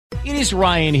It is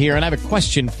Ryan here, and I have a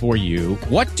question for you.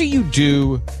 What do you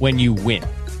do when you win?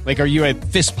 Like, are you a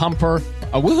fist pumper,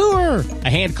 a woo-hooer, a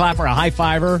hand clapper, a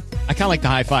high-fiver? I kind of like the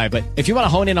high-five, but if you want to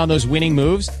hone in on those winning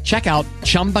moves, check out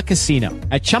Chumba Casino.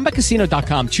 At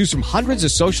ChumbaCasino.com, choose from hundreds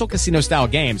of social casino-style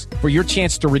games for your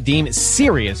chance to redeem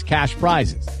serious cash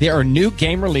prizes. There are new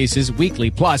game releases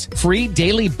weekly, plus free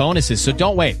daily bonuses, so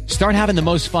don't wait. Start having the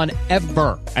most fun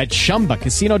ever at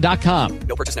ChumbaCasino.com.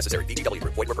 No purchase necessary. VGW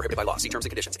Group. Void where prohibited by law. See terms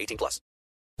and conditions. 18+.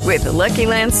 With the Lucky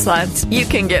Land Slots, you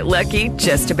can get lucky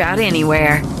just about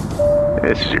anywhere.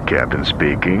 This is your captain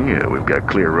speaking. We've got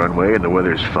clear runway and the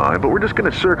weather's fine, but we're just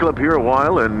going to circle up here a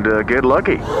while and get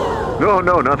lucky.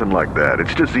 No, nothing like that.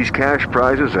 It's just these cash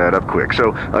prizes add up quick.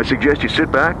 So I suggest you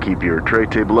sit back, keep your tray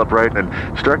table upright, and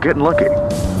start getting lucky.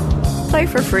 Play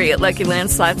for free at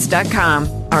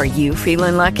LuckyLandSlots.com. Are you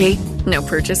feeling lucky? No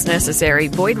purchase necessary.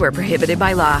 Void where prohibited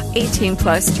by law.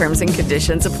 18+ terms and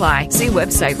conditions apply. See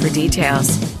website for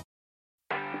details.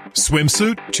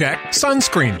 Swimsuit? Check.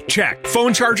 Sunscreen? Check.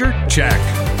 Phone charger?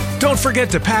 Check. Don't forget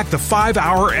to pack the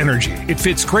 5-Hour Energy. It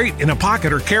fits great in a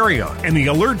pocket or carry-on, and the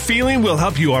alert feeling will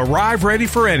help you arrive ready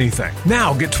for anything.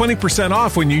 Now get 20%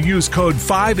 off when you use code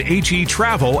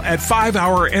 5HETRAVEL at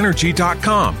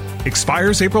 5hourenergy.com.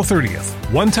 Expires April 30th.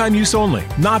 One-time use only.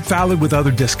 Not valid with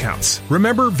other discounts.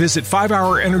 Remember, visit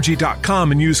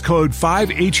 5hourenergy.com and use code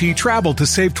 5HETRAVEL to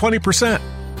save 20%.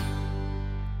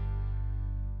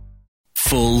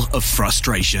 Full of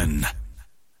frustration.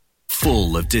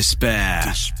 Full of despair.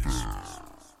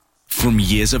 From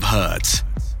years of hurt,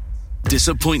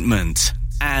 disappointment,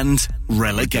 and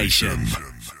relegation.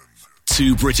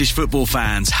 Two British football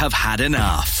fans have had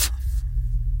enough.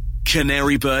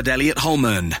 Canary bird Elliot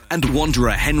Holman and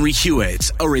wanderer Henry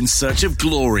Hewitt are in search of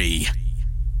glory,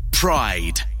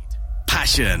 pride,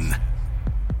 passion,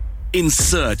 in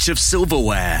search of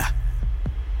silverware.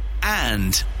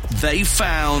 And they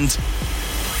found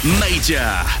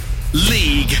Major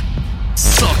League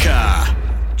Soccer.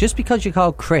 Just because you're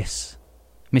called Chris,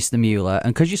 Mr. Mueller,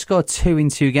 and because you scored 2 in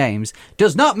 2 games,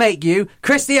 does not make you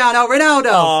Cristiano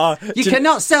Ronaldo. You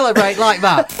cannot celebrate like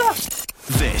that.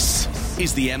 This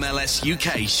is the MLS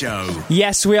UK show.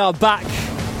 Yes, we are back.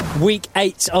 Week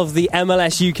 8 of the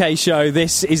MLS UK show.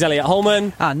 This is Elliot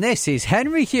Holman. And this is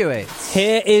Henry Hewitt.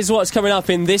 Here is what's coming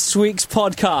up in this week's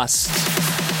podcast.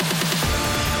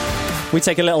 We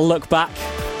take a little look back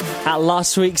at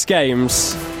last week's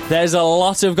games. There's a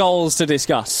lot of goals to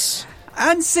discuss.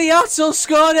 And Seattle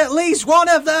scored at least one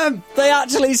of them. They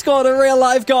actually scored a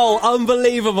real-life goal.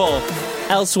 Unbelievable.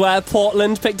 Elsewhere,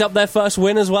 Portland picked up their first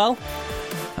win as well.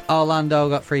 Orlando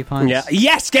got 3 points. Yeah.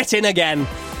 Yes, get in again.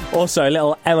 Also, a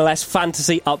little MLS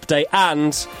fantasy update,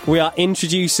 and we are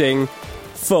introducing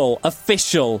full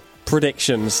official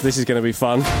predictions. This is going to be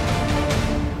fun.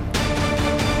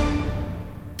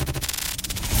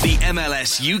 The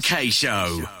MLS UK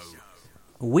show.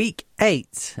 Week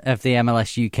 8 of the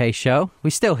MLS UK show. We're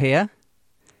still here.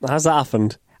 How's that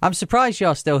happened? I'm surprised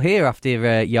you're still here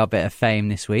after your bit of fame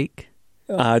this week.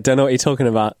 I don't know what you're talking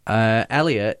about.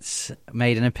 Elliot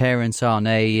made an appearance on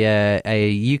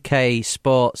a UK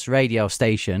sports radio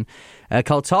station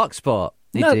called TalkSport.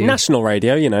 National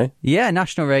radio, you know. Yeah,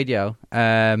 national radio.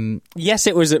 Yes,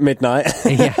 it was at midnight.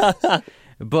 Yeah.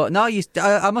 But no,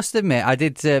 I must admit, I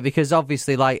did, because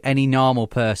obviously, like any normal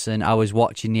person, I was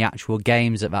watching the actual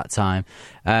games at that time.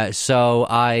 So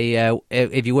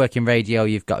if you work in radio,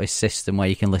 you've got this system where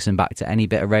you can listen back to any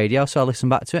bit of radio. So I listened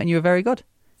back to it, and you were very good.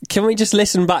 Can we just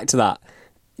listen back to that?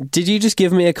 Did you just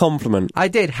give me a compliment? I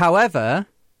did. However,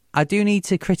 I do need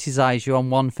to criticise you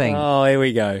on one thing. Oh, here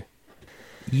we go.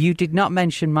 You did not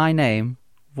mention my name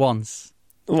once.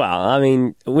 Well, I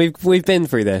mean, we've been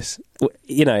through this.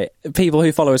 You know, people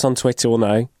who follow us on Twitter will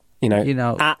know. You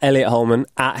know, at Elliot Holman,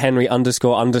 at Henry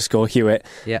 __ Hewitt.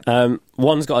 Yeah.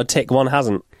 One's got a tick, one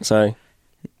hasn't. So,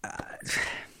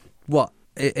 what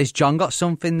has John got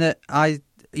something that I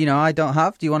don't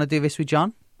have? Do you want to do this with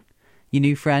John? Your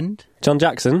new friend? John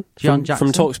Jackson? From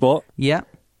TalkSport? Yeah.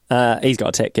 He's got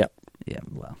a tick, yeah. Yeah,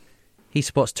 well, he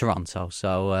supports Toronto,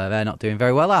 so they're not doing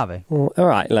very well, are they? Well, all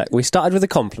right, look, we started with a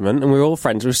compliment and we're all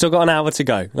friends. We've still got an hour to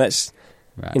go. Let's,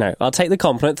 I'll take the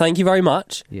compliment. Thank you very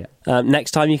much. Yeah.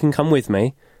 Next time you can come with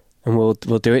me and we'll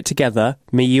do it together,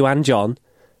 me, you and John,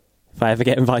 if I ever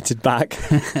get invited back.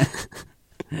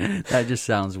 That just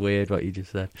sounds weird, what you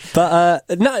just said. But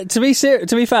no, to be fair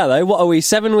though, what are we,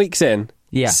 7 weeks in?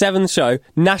 Yeah. 7th show,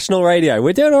 national radio.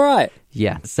 We're doing all right.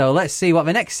 Yeah. So let's see what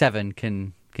the next 7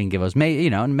 can give us.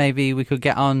 Maybe we could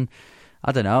get on,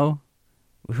 I don't know,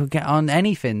 we could get on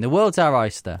anything. The world's our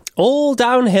oyster. All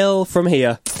downhill from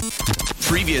here.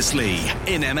 Previously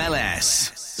in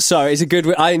MLS. So it's a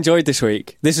good. I enjoyed this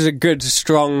week. This is a good,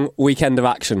 strong weekend of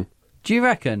action. Do you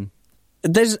reckon?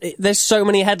 There's so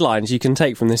many headlines you can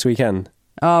take from this weekend.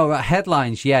 Oh, right,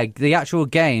 headlines, yeah. The actual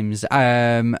games,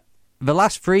 the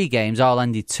last 3 games all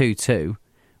ended 2-2,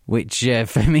 which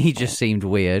for me just seemed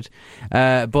weird.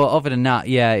 But other than that,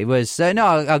 yeah, it was... no,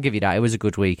 I'll give you that. It was a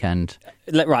good weekend.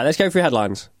 Right, let's go through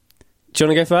headlines. Do you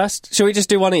want to go first? Shall we just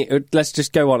do one each? Let's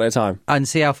just go one at a time. And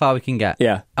see how far we can get.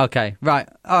 Yeah. Okay, right.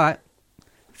 All right.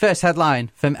 First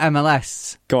headline from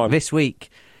MLS. Go on. This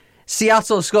week.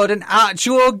 Seattle scored an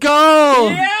actual goal!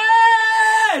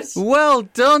 Yes! Well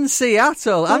done,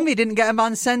 Seattle. And we didn't get a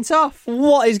man sent off.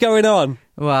 What is going on?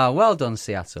 Wow, well done,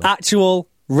 Seattle. Actual,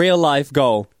 real-life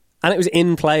goal. And it was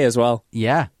in play as well.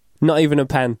 Yeah. Not even a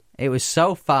pen. It was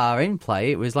so far in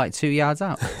play, it was like 2 yards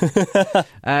out.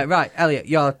 Right, Elliot,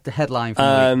 your headline from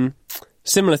the week.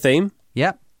 Similar theme.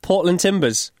 Yep. Portland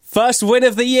Timbers. First win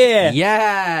of the year.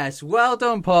 Yes, well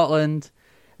done, Portland.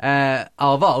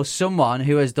 Although someone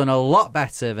who has done a lot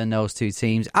better than those 2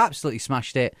 teams absolutely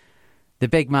smashed it. The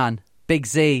big man, Big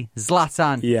Z,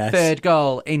 Zlatan. Yes. 3rd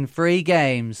goal in 3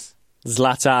 games.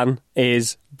 Zlatan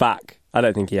is back. I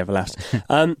don't think he ever left.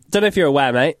 Don't know if you're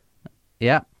aware, mate.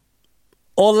 Yeah.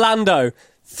 Orlando,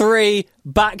 3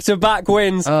 back-to-back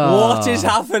wins. Oh. What is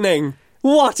happening?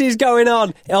 What is going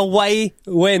on? Away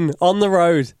win on the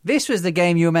road. This was the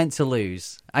game you were meant to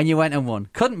lose, and you went and won.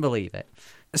 Couldn't believe it.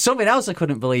 Something else I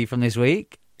couldn't believe from this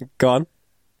week. Go on.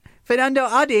 Fernando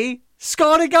Adi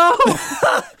scored a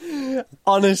goal.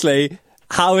 Honestly,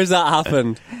 how has that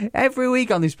happened? Every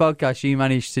week on this podcast, you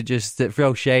manage to just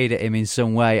throw shade at him in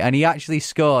some way, and he actually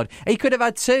scored. He could have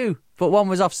had 2, but 1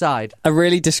 was offside. A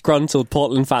really disgruntled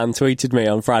Portland fan tweeted me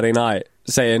on Friday night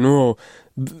saying, "Oh,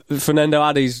 Fernando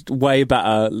Adi's way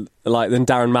better than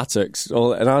Darren Mattocks."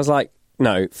 And I was like,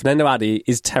 no, Fernando Adi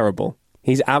is terrible.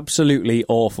 He's absolutely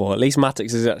awful. At least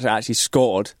Mattocks has actually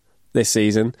scored this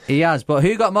season. He has, but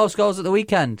who got most goals at the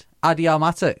weekend? Adi or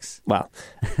Mattocks? Well,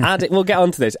 Adi, we'll get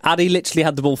on to this. Adi literally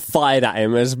had the ball fired at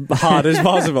him as hard as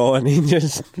possible, and he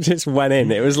just went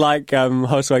in. It was like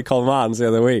Josue Colmans the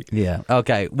other week. Yeah.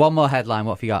 Okay, one more headline.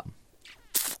 What have you got?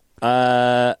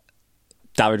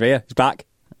 David Villa is back.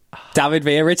 David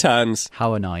Villa returns.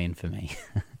 How annoying for me.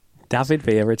 David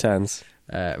Villa returns.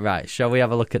 Right, shall we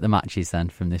have a look at the matches then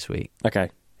from this week? Okay.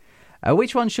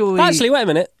 Which one shall we... Actually, wait a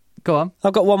minute. Go on.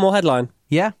 I've got one more headline.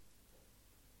 Yeah?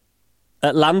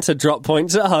 Atlanta drop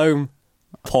points at home.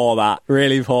 Poor that.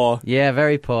 Really poor. Yeah,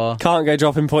 very poor. Can't go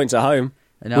dropping points at home.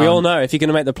 No, we all know if you're going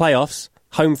to make the playoffs,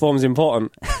 home form's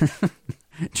important.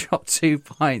 Drop 2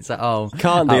 points at home.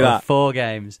 Can't do out that. Of 4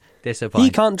 games. Disappointing.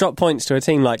 He can't drop points to a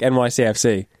team like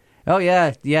NYCFC. Oh,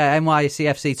 yeah. Yeah,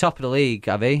 NYCFC, top of the league,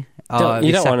 have he? Oh,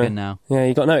 You don't second want to. now. Yeah,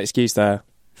 you got no excuse there.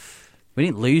 We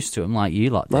didn't lose to him like you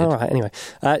lot did. All right. Anyway,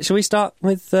 shall we start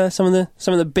with some of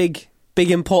the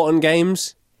big important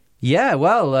games? Yeah,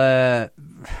 well,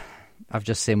 I've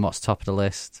just seen what's top of the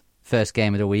list. First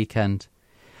game of the weekend.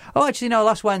 Oh, actually, no,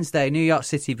 last Wednesday, New York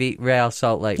City beat Real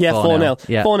Salt Lake 4-0. Yeah, 4-0.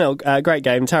 Yeah. 4-0. Great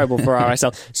game. Terrible for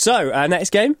RSL. So, next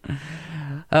game?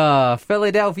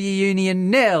 Philadelphia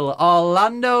Union 0,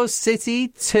 Orlando City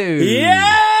 2.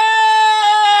 Yes!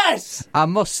 I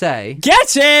must say...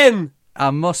 Get in!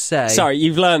 Sorry,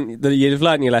 you've learned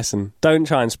your lesson. Don't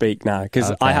try and speak now, because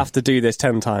Okay. I have to do this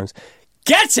 10 times.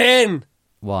 Get in!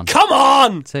 1. Come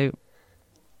on! 2.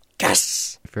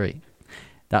 Yes! 3.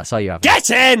 That's all you have. Get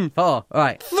in! 4. All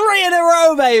right. 3 in a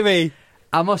row, baby!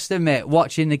 I must admit,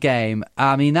 watching the game,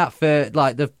 I mean, that for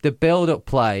the build-up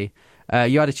play,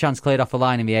 you had a chance cleared off the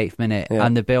line in the 8th minute, Yeah.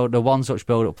 and the one such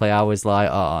build-up play, I was like,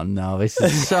 oh no, this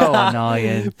is so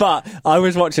annoying. But I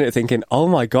was watching it thinking, oh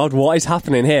my God, what is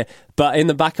happening here? But in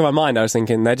the back of my mind, I was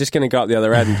thinking, they're just going to go up the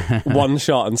other end, one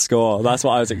shot and score. That's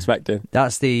what I was expecting.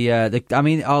 That's I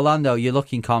mean, Orlando, you're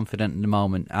looking confident at the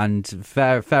moment, and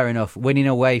fair enough. Winning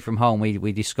away from home,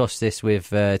 we discussed this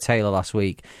with Taylor last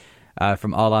week.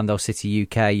 From Orlando City,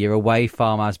 UK, your away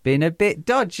form has been a bit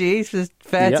dodgy. It's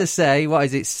fair to say. What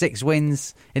is it? 6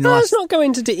 wins in the last. It's not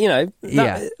going to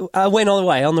a win all the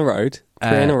way on the road,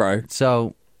 3 in a row.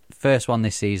 So first one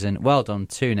this season. Well done,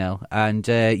 2-0, and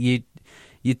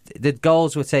the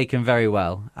goals were taken very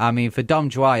well. I mean, for Dom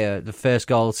Dwyer, the first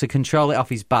goal to control it off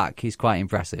his back is quite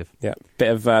impressive. Yeah,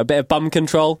 bit of bum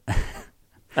control,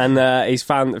 and he's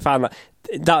found that.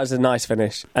 That was a nice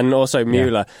finish. And also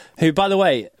Mueller, who, by the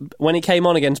way, when he came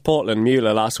on against Portland,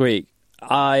 Mueller, last week,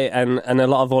 I and a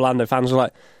lot of Orlando fans were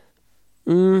like,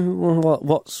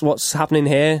 what's happening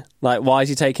here? Like, why is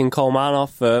he taking Coleman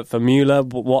off for Mueller?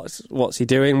 What's he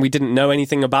doing? We didn't know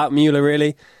anything about Mueller,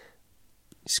 really.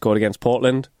 He scored against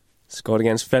Portland, scored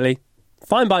against Philly.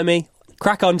 Fine by me.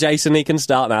 Crack on, Jason. He can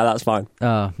start now. That's fine.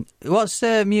 What's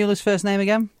Mueller's first name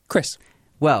again? Chris.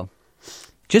 Well,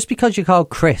 just because you're called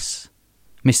Chris,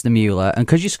 Mr. Mueller, and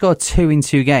because you scored 2 in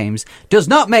 2 games, does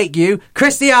not make you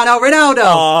Cristiano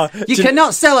Ronaldo. You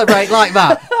cannot celebrate like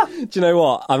that. Do you know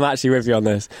what? I'm actually with you on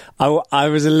this. I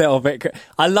was a little bit...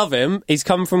 I love him. He's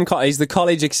come from... He's the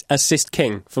college assist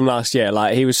king from last year.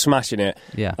 Like, he was smashing it.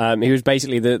 Yeah. He was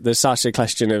basically the Sasha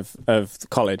Kljestan of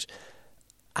college.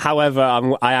 However,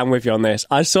 I am with you on this.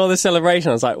 I saw the celebration.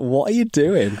 I was like, what are you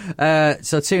doing?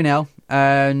 So 2-0.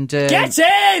 And Get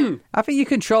in! I think you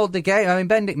controlled the game. I mean,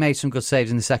 Bendik made some good saves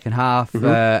in the second half.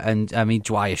 And, I mean,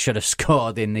 Dwyer should have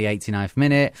scored in the 89th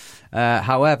minute.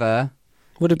 However...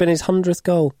 Would have been his 100th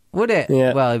goal. Would it?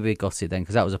 Yeah. Well, he'd be gutted then,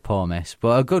 because that was a poor miss.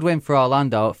 But a good win for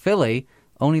Orlando. Philly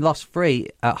only lost 3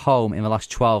 at home in the last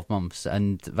 12 months,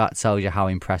 and that tells you how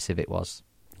impressive it was.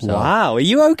 So, wow, are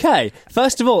you okay?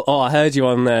 First of all, I heard you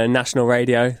on national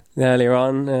radio earlier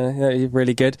on. You're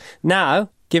really good.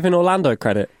 Now, giving Orlando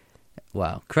credit.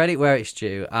 Well, credit where it's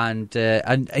due, and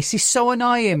this is so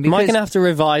annoying. Because... Am I going to have to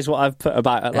revise what I've put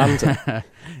about Atlanta?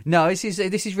 No, this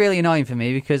is really annoying for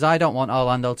me because I don't want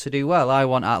Orlando to do well. I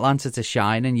want Atlanta to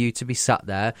shine and you to be sat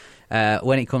there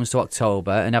when it comes to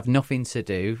October and have nothing to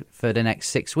do for the next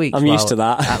 6 weeks. I'm used to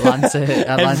that. Atlanta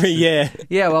Every year.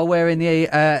 Yeah, well, we're in the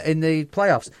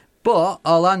playoffs. But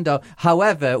Orlando,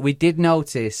 however, we did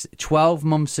notice 12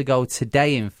 months ago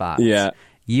today, in fact. Yeah.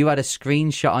 You had a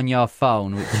screenshot on your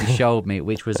phone, which you showed me,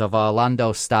 which was of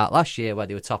Orlando's start last year where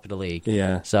they were top of the league.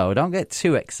 Yeah. So don't get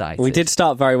too excited. We did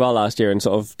start very well last year and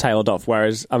sort of tailed off,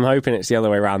 whereas I'm hoping it's the other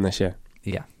way around this year.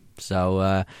 Yeah.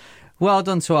 So, well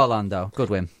done to Orlando. Good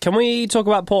win. Can we talk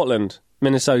about Portland,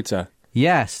 Minnesota?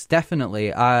 Yes, definitely.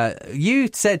 You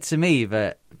said to me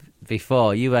that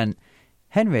before, you went,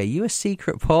 Henry, are you a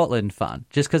secret Portland fan?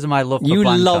 Just because of my love for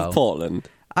Blanco. You love Portland.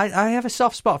 I have a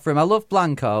soft spot for him. I love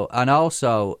Blanco, and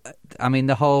also, I mean,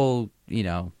 the whole,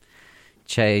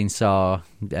 chainsaw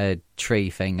tree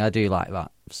thing, I do like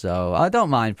that. So I don't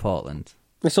mind Portland.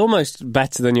 It's almost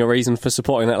better than your reason for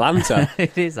supporting Atlanta.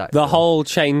 It is, actually. The whole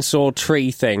chainsaw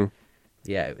tree thing.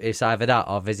 Yeah, it's either that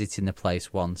or visiting the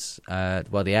place once, the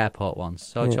airport once.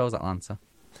 So I chose Atlanta.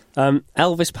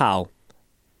 Elvis Powell.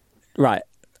 Right.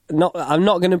 I'm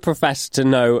not going to profess to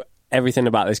know everything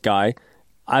about this guy.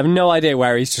 I have no idea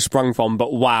where he's just sprung from,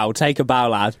 but wow, take a bow,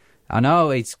 lad. I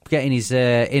know, he's getting his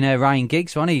inner Ryan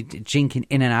Giggs, wasn't he? Jinking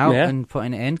in and out and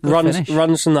putting it in. Good finish.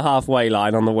 Runs from the halfway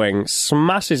line on the wing,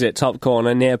 smashes it top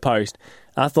corner, near post.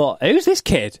 I thought, who's this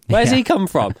kid? Where's he come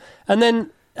from? And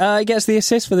then he gets the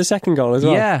assist for the second goal as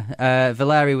well. Yeah,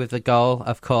 Valeri with the goal,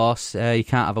 of course. You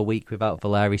can't have a week without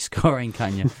Valeri scoring,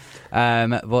 can you?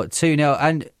 But 2-0.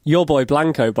 And your boy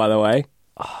Blanco, by the way.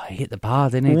 Oh, he hit the bar,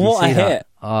 didn't he? What a hit.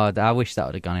 Oh, I wish that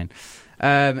would have gone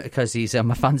in. Because he's on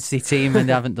my fantasy team and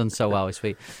they haven't done so well this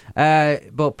week.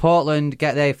 But Portland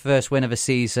get their first win of the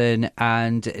season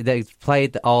and they've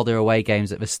played all their away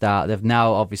games at the start. They've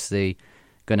now obviously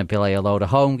going to play a load of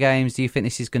home games. Do you think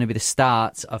this is going to be the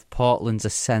start of Portland's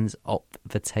ascent up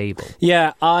the table?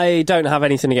 Yeah, I don't have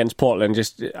anything against Portland.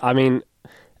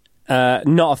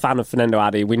 Not a fan of Fernando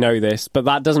Adi, we know this, but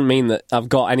that doesn't mean that I've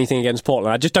got anything against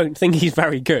Portland. I just don't think he's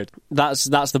very good. That's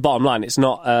the bottom line. It's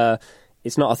not a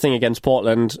thing against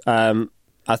Portland. I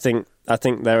think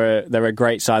they're a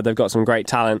great side. They've got some great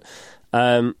talent.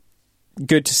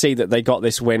 Good to see that they got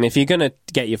this win. If you're going to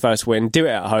get your first win, do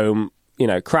it at home.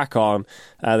 Crack on.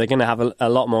 They're going to have a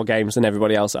lot more games than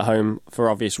everybody else at home for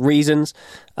obvious reasons.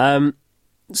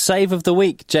 Save of the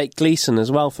week, Jake Gleeson as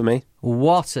well for me.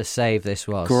 What a save this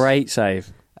was. Great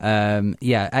save.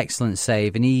 Excellent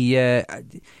save. And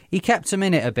he kept him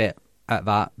in it a bit at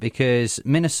that because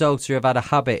Minnesota have had a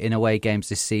habit in away games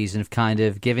this season of kind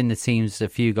of giving the teams a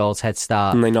few goals head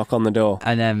start. And they knock on the door.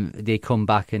 And then they come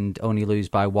back and only lose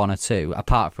by 1 or 2,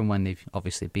 apart from when they've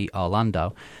obviously beat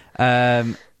Orlando. I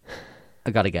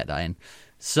got to get that in.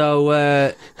 So,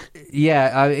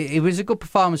 it was a good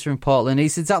performance from Portland.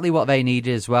 It's exactly what they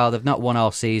needed as well. They've not won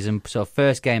all season. So,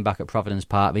 first game back at Providence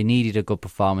Park, they needed a good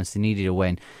performance. They needed a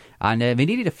win. And they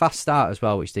needed a fast start as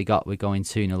well, which they got. We're going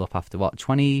 2-0 up after,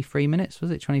 23 minutes? Was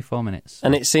it 24 minutes?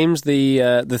 And it seems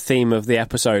the theme of the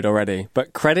episode already.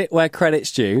 But credit where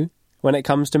credit's due when it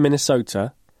comes to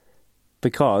Minnesota,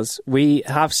 because we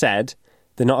have said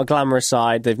they're not a glamorous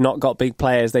side. They've not got big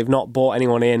players. They've not bought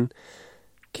anyone in.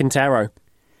 Quintero.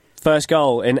 First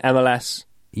goal in MLS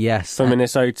for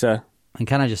Minnesota. And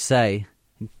can I just say,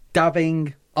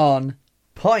 dabbing on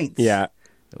points. Yeah.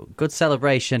 Good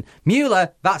celebration.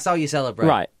 Mueller, that's how you celebrate.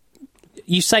 Right.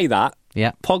 You say that.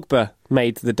 Yeah. Pogba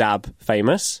made the dab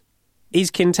famous.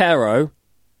 Is Quintero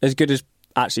as good as...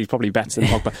 Actually, he's probably better than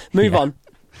Pogba. Move on.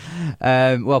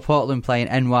 Well, Portland playing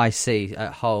NYC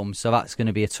at home, so that's going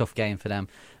to be a tough game for them,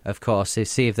 of course, to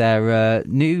see if their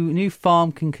new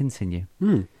form can continue.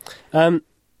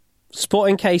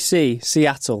 Sporting KC,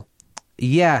 Seattle.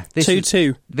 Yeah,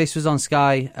 2-2. This was on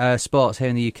Sky Sports here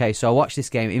in the UK, so I watched this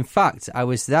game. In fact, I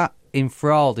was that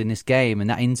enthralled in this game and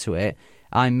that into it,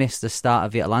 I missed the start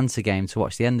of the Atlanta game to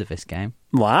watch the end of this game.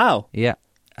 Wow. Yeah.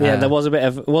 Yeah, there was a bit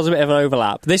of an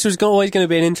overlap. This was always going to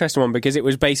be an interesting one because it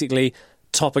was basically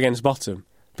top against bottom.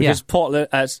 Because Portland,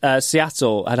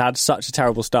 Seattle had such a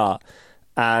terrible start,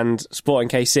 and Sporting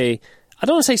KC, I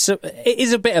don't want to say it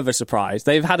is a bit of a surprise.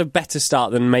 They've had a better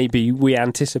start than maybe we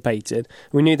anticipated.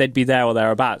 We knew they'd be there or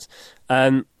thereabouts.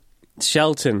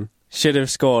 Shelton should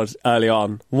have scored early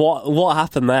on. What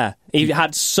happened there? He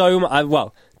had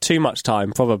too much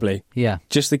time probably. Yeah,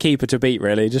 just the keeper to beat.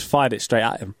 Really, just fired it straight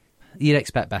at him. You'd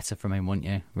expect better from him, wouldn't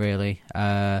you? Really,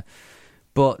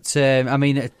 but I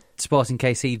mean, Sporting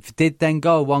KC did then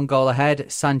go 1 goal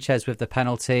ahead. Sanchez with the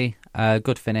penalty.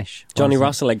 Good finish. Johnny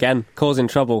Russell again, causing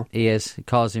trouble. He is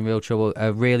causing real trouble.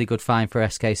 A really good find for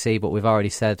SKC, but we've already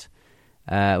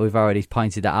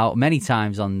pointed that out many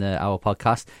times on our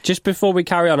podcast. Just before we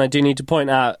carry on, I do need to point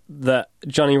out that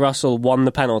Johnny Russell won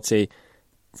the penalty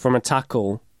from a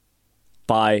tackle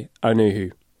by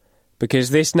Onuhu, because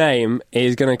this name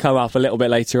is going to come up a little bit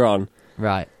later on.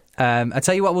 Right. I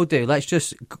tell you what we'll do. Let's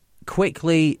just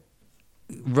quickly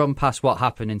run past what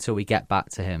happened until we get back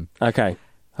to him. Okay.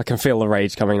 I can feel the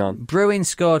rage coming on. Bruin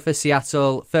scored for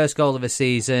Seattle, first goal of the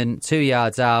season, 2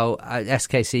 yards out.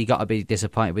 SKC got to be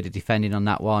disappointed with the defending on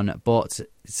that one, but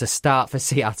it's a start for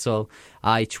Seattle.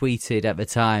 I tweeted at the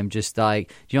time, just like,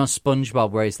 do you know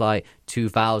SpongeBob where it's like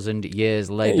 2,000 years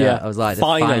later? Yeah, I was like, they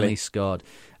finally scored.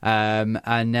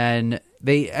 And then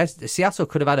Seattle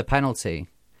could have had a penalty,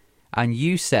 and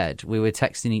you said, we were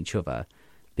texting each other,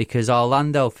 because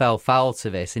Orlando fell foul to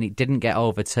this and it didn't get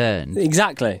overturned.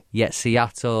 Exactly. Yet Sporting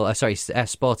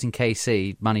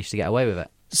KC managed to get away with it.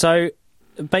 So,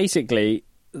 basically,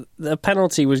 the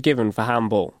penalty was given for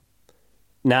handball.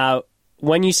 Now,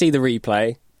 when you see the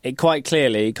replay, it quite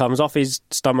clearly comes off his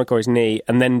stomach or his knee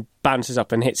and then bounces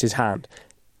up and hits his hand.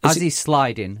 As he's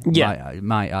sliding,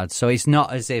 might add. So it's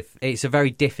not as if... It's a very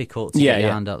difficult to get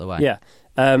your hand out of the way. Yeah.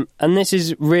 And this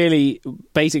is really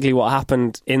basically what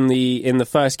happened in the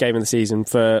first game of the season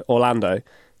for Orlando.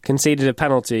 Conceded a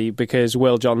penalty because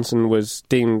Will Johnson was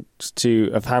deemed to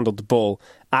have handled the ball.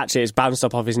 Actually, it's bounced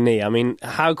up off his knee. I mean,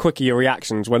 how quick are your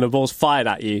reactions when the ball's fired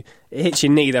at you? It hits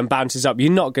your knee, then bounces up.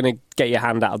 You're not going to get your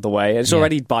hand out of the way. It's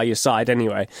already by your side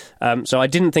anyway. So I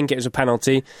didn't think it was a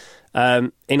penalty.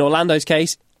 In Orlando's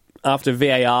case, after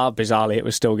VAR, bizarrely, it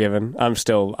was still given. I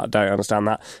don't understand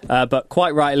that. But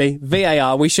quite rightly,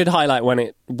 VAR, we should highlight when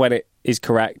it is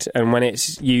correct and when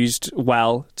it's used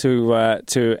well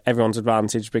to everyone's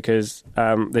advantage, because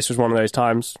this was one of those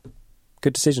times.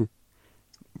 Good decision.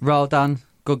 Roldan,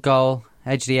 good goal.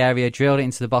 Edge of the area, drilled it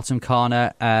into the bottom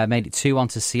corner, made it 2-1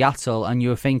 to Seattle, and you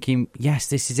were thinking, yes,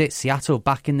 this is it. Seattle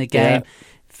back in the game. Yeah.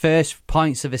 First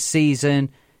points of the season.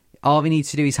 All we need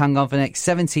to do is hang on for the next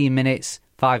 17 minutes.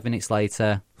 5 minutes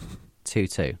later,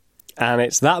 2-2. And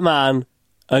it's that man,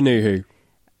 Onuhu.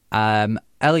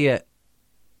 Elliot,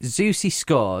 Zusi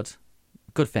scored.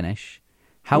 Good finish.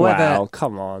 However, wow,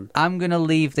 come on. I'm going to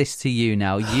leave this to you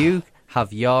now. You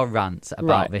have your rant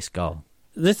about this goal.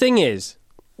 The thing is,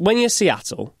 when you're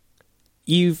Seattle,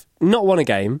 you've not won a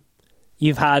game.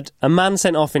 You've had a man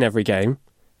sent off in every game.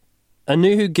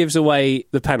 Onuhu gives away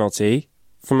the penalty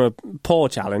from a poor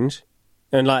challenge.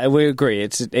 And we agree,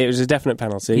 it was a definite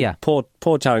penalty. Yeah.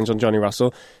 Poor challenge on Johnny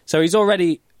Russell. So he's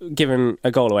already given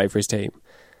a goal away for his team.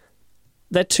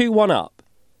 They're 2-1 up.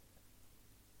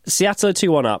 Seattle are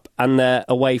 2-1 up, and they're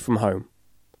away from home.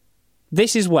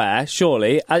 This is where,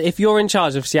 surely, if you're in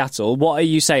charge of Seattle, what are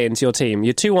you saying to your team?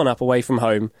 You're 2-1 up away from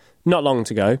home, not long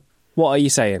to go. What are you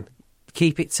saying?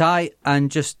 Keep it tight and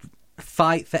just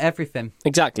fight for everything.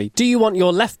 Exactly. Do you want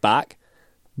your left back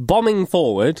bombing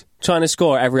forward, trying to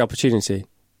score at every opportunity?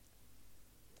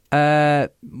 Well,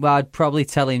 I'd probably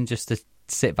tell him just to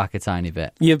sit back a tiny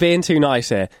bit. You're being too nice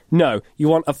here. No, you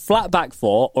want a flat back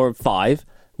 4 or a 5,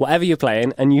 whatever you're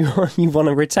playing, and you want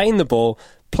to retain the ball,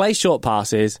 play short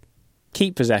passes,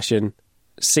 keep possession,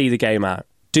 see the game out.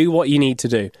 Do what you need to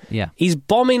do. Yeah. He's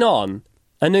bombing on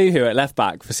Onuhu at left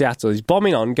back for Seattle. He's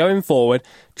bombing on, going forward,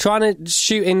 trying to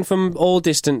shoot in from all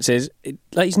distances.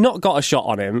 He's not got a shot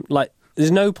on him. There's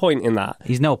no point in that.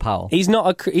 He's no Powell. He's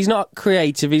not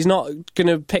creative. He's not going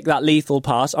to pick that lethal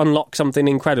pass, unlock something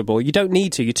incredible. You don't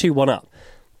need to. You're 2-1 up.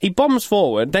 He bombs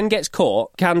forward, then gets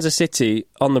caught. Kansas City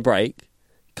on the break.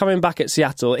 Coming back at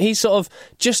Seattle. He's sort of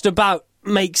just about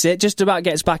makes it, just about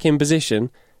gets back in position.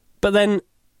 But then,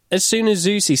 as soon as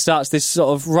Zusi starts this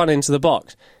sort of run into the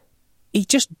box, he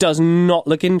just does not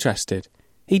look interested.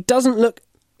 He doesn't look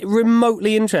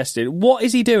remotely interested. What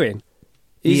is he doing?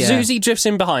 Zusi drifts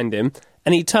in behind him,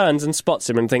 and he turns and spots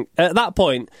him and think, at that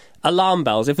point, alarm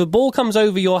bells. If a ball comes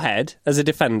over your head as a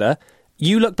defender,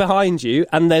 you look behind you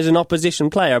and there's an opposition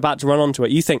player about to run onto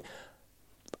it. You think,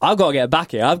 I've got to get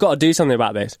back here. I've got to do something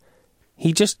about this.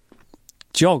 He just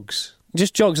jogs.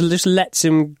 Just lets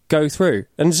him go through.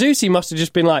 And Zusi must have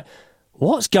just been like,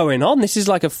 what's going on? This is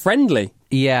like a friendly.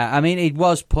 Yeah, I mean, it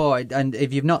was poor, and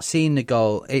if you've not seen the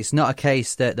goal, it's not a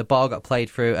case that the ball got played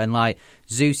through and, like,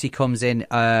 Zusi comes in,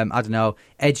 I don't know,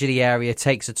 edge of the area,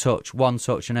 takes a touch, one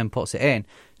touch, and then puts it in.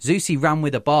 Zusi ran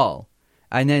with the ball,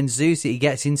 and then Zusi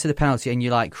gets into the penalty, and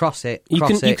you, like, cross it. You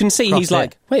can see he's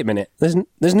like, wait a minute,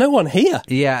 there's no one here.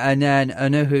 Yeah, and then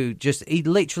Onuhu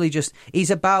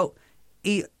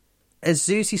as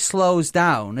Zusi slows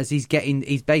down, as he's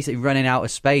basically running out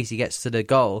of space, he gets to the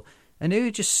goal. And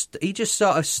he just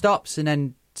sort of stops and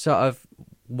then sort of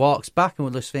walks back, and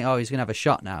we'll just think, oh, he's going to have a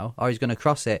shot now, or he's going to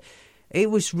cross it. It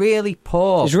was really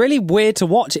poor. It was really weird to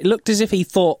watch. It looked as if he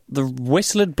thought the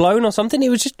whistle had blown or something. He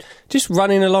was just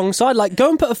running alongside. Like, go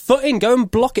and put a foot in, go and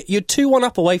block it. You're 2-1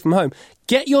 up away from home.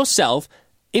 Get yourself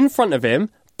in front of him,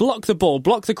 block the ball,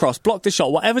 block the cross, block the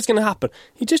shot, whatever's going to happen.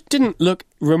 He just didn't look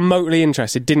remotely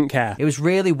interested, didn't care. It was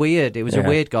really weird. It was a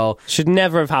weird goal. Should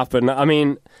never have happened. I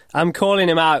mean, I'm calling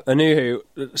him out, Onuhu.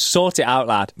 Sort it out,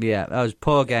 lad. Yeah, that was a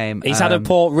poor game. He's had a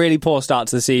really poor start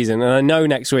to the season, and I know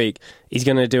next week he's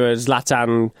going to do a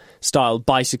Zlatan-style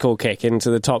bicycle kick into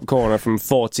the top corner from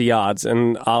 40 yards,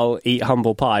 and I'll eat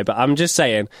humble pie. But I'm just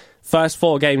saying, first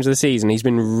 4 games of the season, he's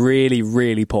been really,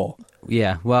 really poor.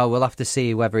 Yeah, well, we'll have to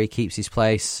see whether he keeps his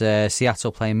place.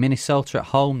 Seattle playing Minnesota at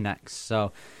home next,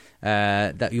 so we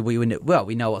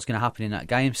know what's going to happen in that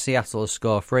game. Seattle will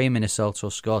score 3, Minnesota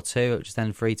will score 2, which is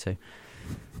then 3-2,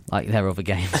 like their other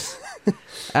games.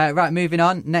 Right, moving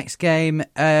on. Next game.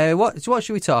 What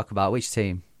should we talk about? Which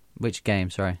team? Which game?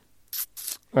 Sorry.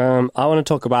 I want to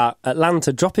talk about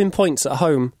Atlanta dropping points at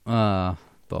home. Oh,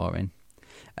 boring.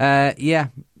 Yeah,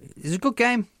 it's a good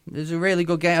game. It was a really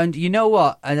good game. And you know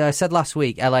what? And I said last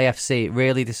week, LAFC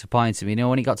really disappointed me. You know,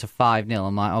 when he got to 5-0,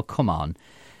 I'm like, oh, come on.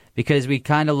 Because we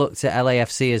kind of looked at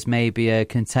LAFC as maybe a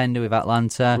contender with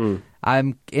Atlanta.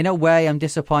 In a way, I'm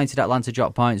disappointed Atlanta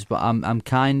dropped points, but I'm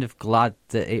kind of glad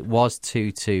that it was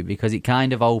 2-2 because it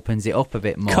kind of opens it up a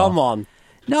bit more. Come on.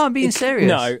 No, I'm being serious.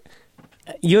 No.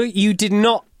 You did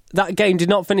not... That game did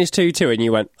not finish 2-2 and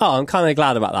you went, oh, I'm kind of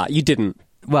glad about that. You didn't.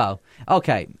 Well,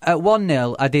 okay. At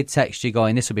 1-0, I did text you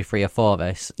going, this will be 3 or 4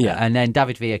 this. Yeah. And then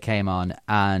David Villa came on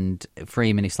and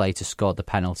 3 minutes later scored the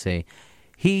penalty.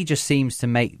 He just seems to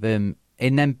make them,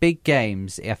 in them big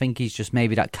games, I think he's just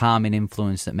maybe that calming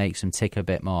influence that makes them tick a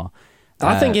bit more.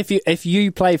 I think if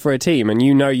you play for a team and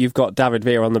you know you've got David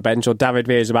Villa on the bench or David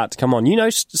Villa is about to come on, you know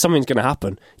something's going to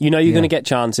happen. You know you're going to get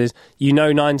chances. You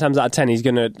know 9 times out of 10 he's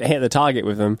going to hit the target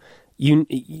with them.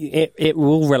 It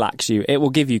will relax you. It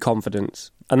will give you confidence.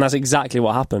 And that's exactly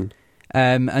what happened.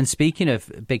 And speaking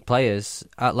of big players,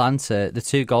 Atlanta, the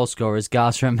 2 goal scorers,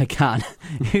 Garza and McCann,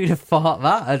 who'd have thought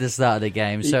that at the start of the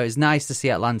game? So it's nice to see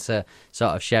Atlanta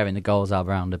sort of sharing the goals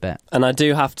around a bit. And I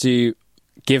do have to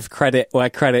give credit where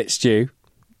credit's due,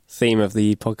 theme of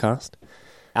the podcast,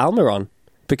 Almiron,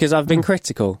 because I've been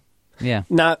critical. Yeah.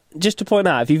 Now, just to point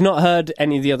out, if you've not heard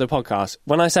any of the other podcasts,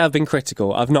 when I say I've been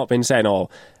critical, I've not been saying, oh,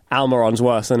 Almiron's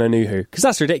worse than Onuhu, because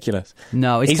that's ridiculous.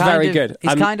 No, he's very good.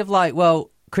 It's kind of like, well,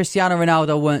 Cristiano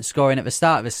Ronaldo weren't scoring at the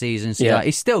start of the season, so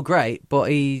he's still great, but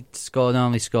he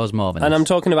normally scores more than And this. I'm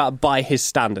talking about by his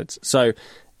standards. So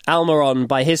Almiron,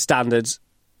 by his standards,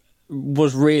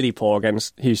 was really poor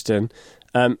against Houston,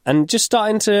 and just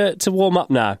starting to warm up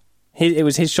now. It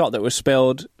was his shot that was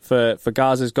spilled for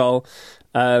Garza's goal,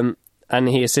 and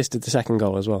he assisted the second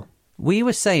goal as well. We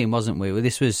were saying, wasn't we?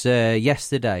 This was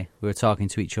yesterday. We were talking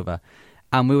to each other,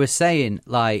 and we were saying,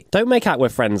 like... Don't make out we're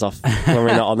friends off when we're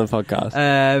not on the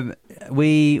podcast.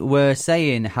 We were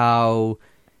saying how,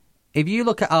 if you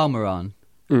look at Almiron,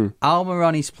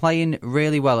 Almiron is playing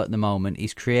really well at the moment.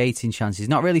 He's creating chances. He's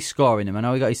not really scoring them. I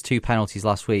know he got his 2 penalties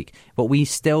last week, but we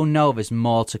still know there's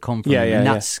more to come from him, and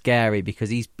that's scary because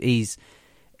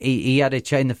he had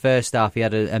in the first half. He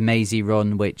had a mazy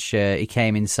run, which he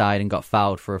came inside and got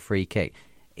fouled for a free kick.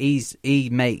 He's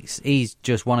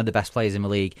just one of the best players in the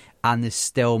league, and there's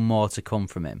still more to come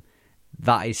from him.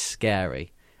 That is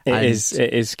scary. It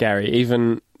is scary.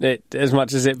 Even as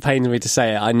much as it pains me to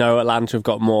say it, I know Atlanta have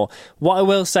got more. What I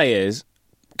will say is,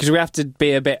 because we have to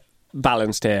be a bit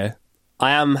balanced here,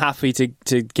 I am happy to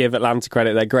give Atlanta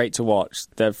credit. They're great to watch.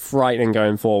 They're frightening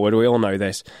going forward. We all know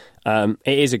this. It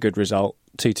is a good result,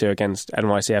 2-2 against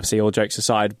NYCFC, all jokes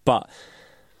aside. But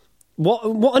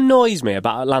what annoys me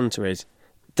about Atlanta is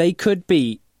they could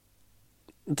be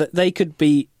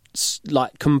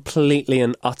like completely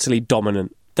and utterly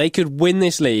dominant. They could win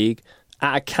this league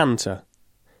at a canter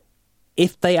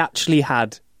if they actually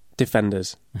had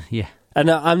defenders. Yeah. And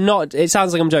I'm not, it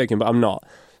sounds like I'm joking, but I'm not.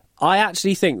 I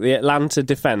actually think the Atlanta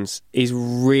defence is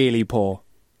really poor.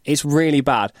 It's really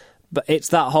bad. But it's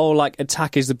that whole, like,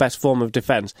 attack is the best form of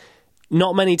defence.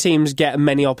 Not many teams get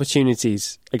many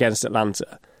opportunities against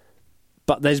Atlanta.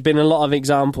 But there's been a lot of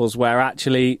examples where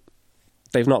actually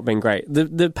they've not been great.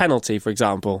 The penalty, for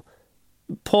example.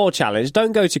 Poor challenge.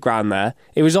 Don't go to ground there.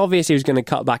 It was obvious he was going to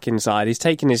cut back inside. He's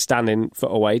taking his standing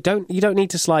foot away. You don't need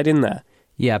to slide in there.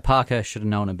 Yeah, Parker should have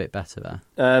known a bit better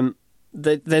there.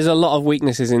 There's a lot of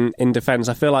weaknesses in defence.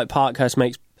 I feel like Parkhurst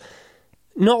makes...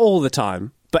 Not all the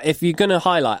time, but if you're going to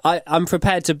highlight... I'm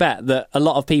prepared to bet that a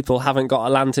lot of people haven't got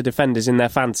Atlanta defenders in their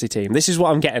fantasy team. This is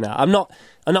what I'm getting at. I'm not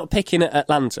picking at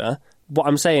Atlanta. What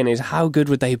I'm saying is, how good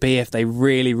would they be if they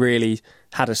really, really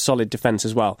had a solid defence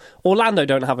as well? Orlando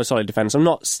don't have a solid defence. I'm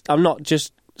not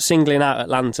just singling out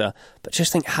Atlanta, but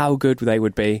just think how good they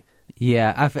would be.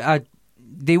 Yeah,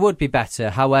 they would be better.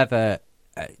 However,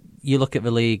 you look at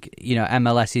the league,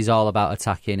 MLS is all about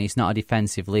attacking. It's not a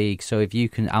defensive league. So if you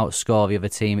can outscore the other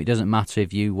team, it doesn't matter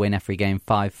if you win every game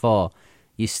 5-4.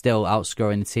 You're still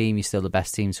outscoring the team. You're still the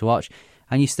best team to watch.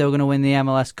 And you're still going to win the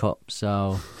MLS Cup.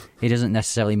 So it doesn't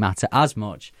necessarily matter as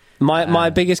much. My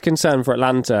biggest concern for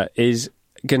Atlanta is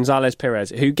Gonzalez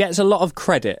Perez, who gets a lot of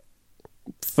credit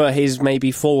for his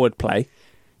maybe forward play.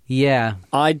 Yeah.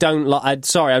 I don't like...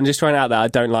 Sorry, I'm just throwing it out there. I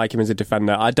don't like him as a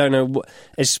defender. I don't know...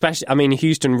 Especially... I mean,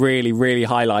 Houston really, really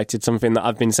highlighted something that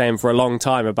I've been saying for a long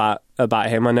time about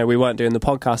him. I know we weren't doing the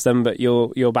podcast then, but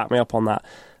you'll back me up on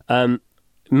that.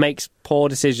 Makes poor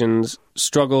decisions,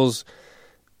 struggles,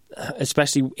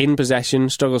 especially in possession,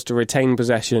 struggles to retain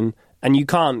possession, and you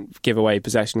can't give away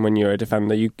possession when you're a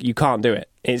defender. You can't do it.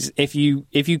 It's if you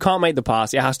can't make the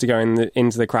pass, it has to go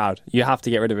into the crowd. You have to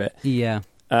get rid of it. Yeah.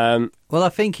 Well, I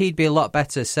think he'd be a lot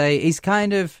better. Say he's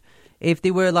kind of, if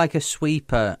they were like a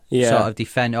sweeper sort of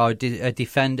defender, or a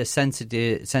defender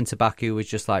centre back who was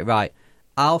just like, right,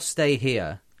 I'll stay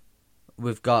here.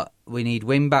 We need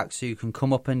wing backs who can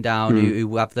come up and down,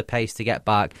 who have the pace to get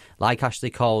back, like Ashley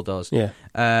Cole does. Yeah.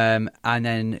 And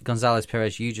then Gonzalez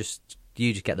Perez, you just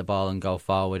get the ball and go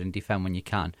forward and defend when you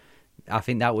can. I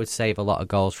think that would save a lot of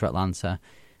goals for Atlanta.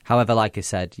 However, like I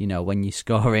said, when you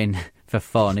score in for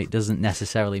fun, it doesn't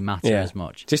necessarily matter as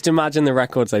much. Just imagine the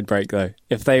records they'd break, though,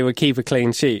 if they would keep a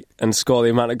clean sheet and score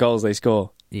the amount of goals they score.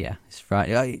 Yeah, it's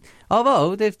right.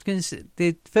 Although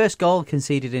the first goal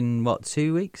conceded in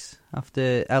 2 weeks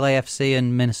after LAFC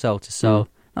and Minnesota, so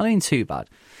not even too bad.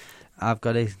 I've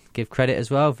got to give credit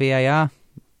as well. VAR,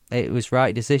 it was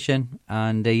right decision,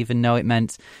 and even though it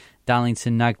meant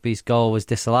Darlington Nagbe's goal was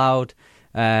disallowed,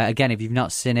 again, if you've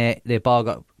not seen it, the ball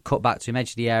got cut back to him,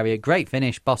 edge of the area. Great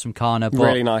finish, bottom corner. But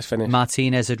really nice finish.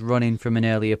 Martinez had run in from an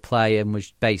earlier play and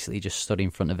was basically just stood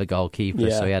in front of the goalkeeper,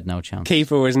 so he had no chance.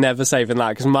 Keeper was never saving that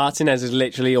because Martinez is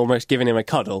literally almost giving him a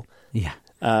cuddle.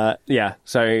 Yeah.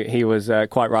 So he was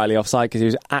quite rightly offside because he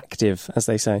was active, as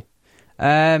they say.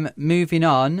 Moving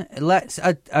on,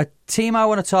 a team I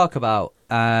want to talk about,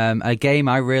 a game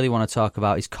I really want to talk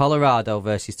about is Colorado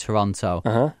versus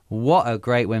Toronto. What a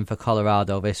great win for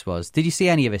Colorado this was. Did you see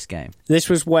any of this game? This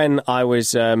was when I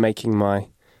was making my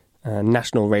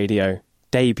national radio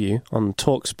debut on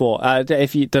TalkSport.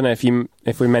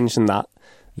 If we mentioned that.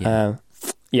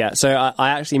 So I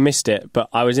actually missed it, but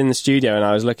I was in the studio and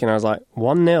I was looking, I was like,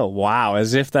 1-0, wow,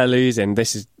 as if they're losing.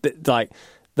 This is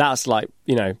that's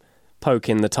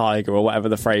poking the tiger or whatever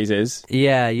the phrase is.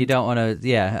 Yeah, you don't want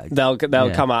to. They'll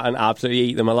come out and absolutely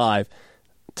eat them alive.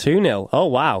 2-0. Oh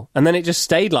wow! And then it just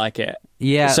stayed like it.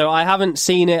 Yeah. So I haven't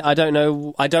seen it. I don't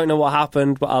know what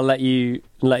happened, but I'll let you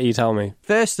tell me.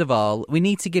 First of all, we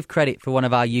need to give credit for one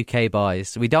of our UK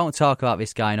boys. We don't talk about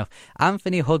this guy enough.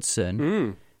 Anthony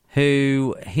Hudson,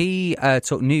 who he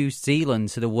took New Zealand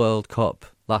to the World Cup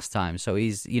last time, so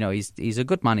he's a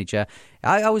good manager.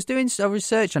 I was doing some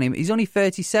research on him. He's only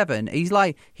 37.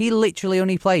 He literally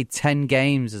only played 10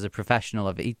 games as a professional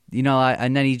of it.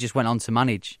 And then he just went on to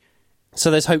manage. So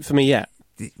there's hope for me yet.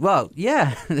 Well,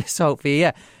 yeah, there's hope for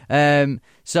you. Yeah.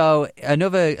 So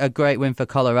a great win for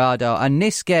Colorado, and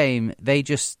this game they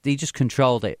just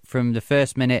controlled it from the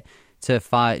first minute. to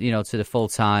fight, to the full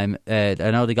time. I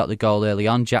know they got the goal early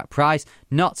on. Jack Price,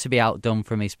 not to be outdone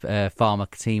from his former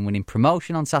team winning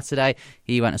promotion on Saturday.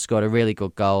 He went and scored a really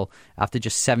good goal after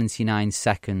just 79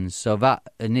 seconds. So that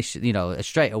initially,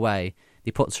 straight away,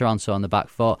 they put Toronto on the back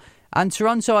foot. And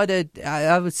Toronto had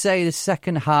I would say the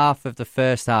second half of the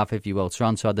first half, if you will,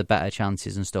 Toronto had the better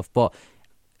chances and stuff. But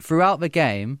throughout the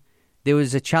game, there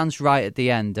was a chance right at the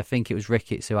end. I think it was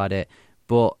Ricketts who had it.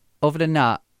 But other than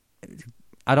that,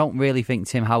 I don't really think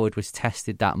Tim Howard was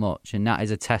tested that much, and that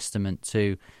is a testament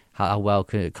to how well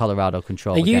Colorado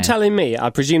controlled the game. Are you telling me, I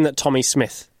presume that Tommy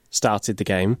Smith started the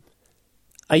game,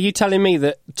 are you telling me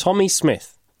that Tommy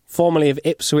Smith, formerly of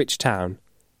Ipswich Town,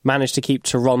 managed to keep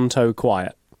Toronto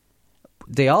quiet?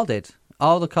 They all did.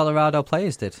 All the Colorado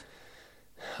players did.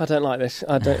 I don't like this.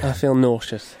 I feel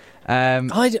nauseous.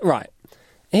 Right.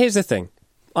 Here's the thing.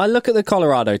 I look at the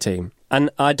Colorado team, and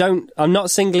I'm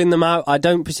not singling them out. I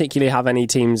don't particularly have any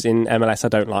teams in MLS I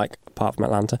don't like, apart from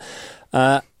Atlanta.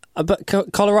 But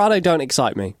Colorado don't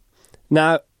excite me.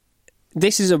 Now,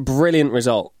 this is a brilliant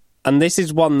result, and this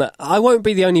is one that I won't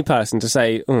be the only person to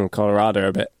say, Colorado are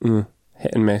a bit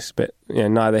hit and miss, but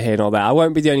neither here nor there. I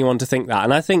won't be the only one to think that,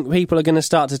 and I think people are going to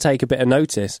start to take a bit of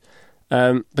notice,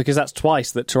 because that's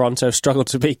twice that Toronto struggled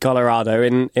to beat Colorado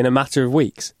in a matter of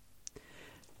weeks.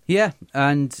 Yeah,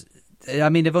 and I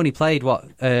mean, they've only played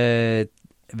the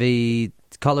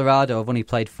Colorado have only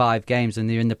played 5 games and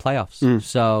they're in the playoffs.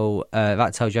 So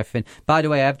that tells you everything. By the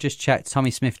way, I've just checked.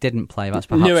 Tommy Smith didn't play. That's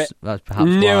perhaps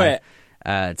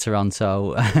why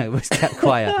Toronto was kept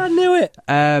quiet. I knew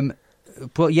it.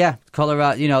 But yeah,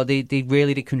 Colorado, they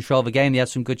really did control the game. They had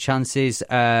some good chances.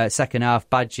 Second half,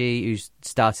 Badji, who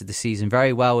started the season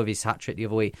very well with his hat-trick the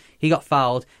other week, he got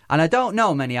fouled. And I don't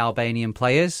know many Albanian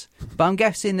players, but I'm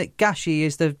guessing that Gashi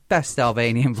is the best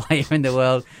Albanian player in the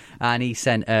world. And he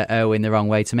sent Irwin the wrong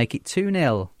way to make it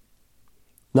 2-0.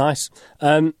 Nice.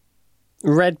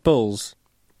 Red Bulls,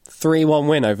 3-1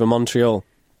 win over Montreal.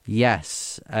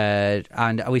 Yes,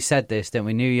 and we said this, didn't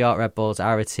we? New York Red Bulls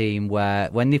are a team where,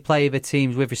 when they play the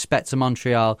teams with respect to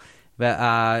Montreal, that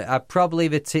are probably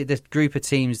the group of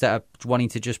teams that are wanting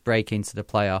to just break into the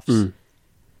playoffs.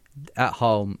 At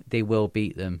home, they will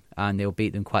beat them, and they'll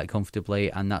beat them quite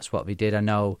comfortably, and that's what they did. I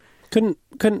know.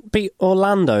 Couldn't beat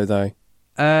Orlando, though.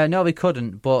 No, we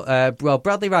couldn't. But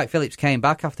Bradley Wright Phillips came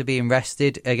back after being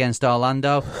rested against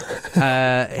Orlando.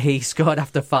 He scored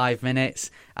after 5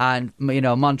 minutes. And,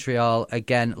 Montreal,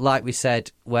 again, like we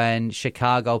said, when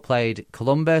Chicago played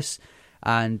Columbus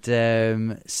and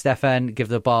Stefan give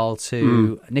the ball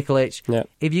to Nikolic,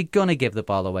 if you're going to give the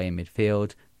ball away in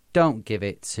midfield, don't give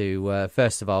it to,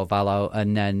 first of all, Valo,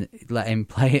 and then let him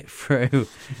play it through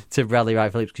to Bradley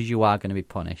Wright Phillips, because you are going to be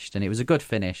punished. And it was a good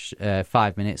finish,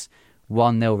 5 minutes.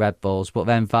 1-0 Red Bulls, but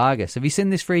then Vargas. Have you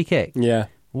seen this free kick? Yeah.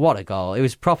 What a goal. It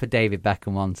was proper David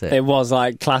Beckham, wasn't it? It was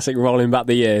like classic rolling back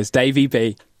the years. Davey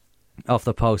B. Off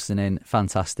the post and in.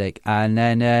 Fantastic. And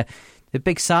then the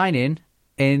big signing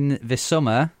in the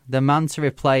summer, the man to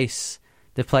replace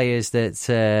the players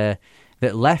that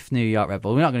left New York Red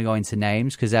Bull. We're not going to go into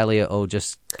names because Elliot will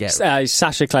just get...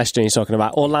 Sasha Kljestan he's talking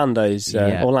about. Orlando's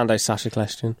Sasha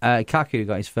Kljestan. Kaku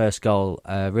got his first goal.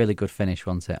 Really good finish,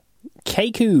 wasn't it?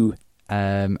 Kaku.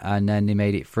 And then they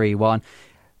made it 3-1.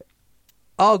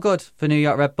 All good for New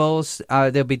York Red Bulls.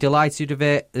 They'll be delighted with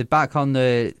it. They're back on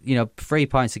the 3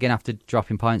 points again after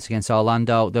dropping points against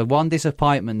Orlando. The one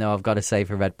disappointment, though, I've got to say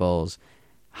for Red Bulls,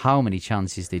 how many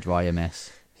chances did Royer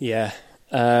miss? Yeah,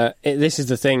 this is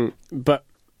the thing. But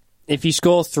if you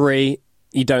score 3,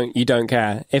 you don't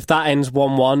care. If that ends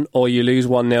 1-1 or you lose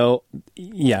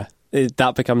 1-0,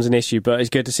 that becomes an issue. But it's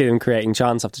good to see them creating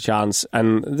chance after chance,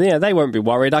 and they won't be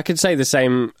worried. I could say the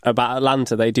same about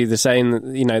Atlanta. They do the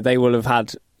same. They will have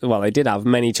had, they did have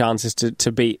many chances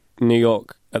to beat New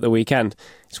York at the weekend.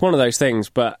 It's one of those things.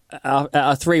 But at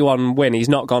a 3-1 win, he's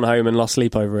not gone home and lost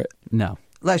sleep over it. No.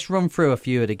 Let's run through a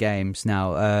few of the games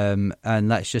now, and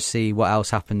let's just see what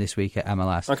else happened this week at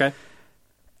MLS. Okay.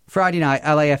 Friday night,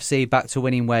 LAFC back to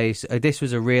winning ways. This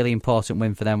was a really important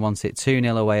win for them, wasn't it?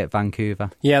 2-0 away at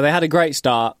Vancouver. Yeah, they had a great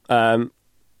start. Got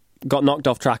knocked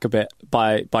off track a bit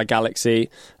by Galaxy.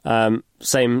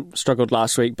 Same struggled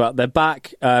last week, but they're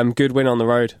back. Good win on the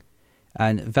road.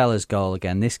 And Vela's goal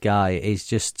again. This guy is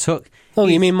just took... Oh,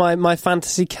 you mean my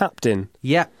fantasy captain?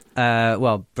 Yeah.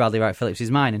 Bradley Wright Phillips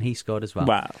is mine, and he scored as well.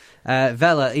 Wow.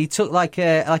 Vela, he took like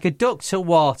a duck to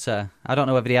water. I don't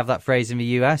know whether they have that phrase in the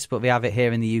US, but we have it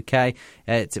here in the UK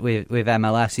with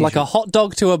MLS. Like a hot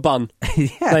dog to a bun. Yeah,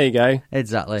 there you go.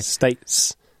 Exactly.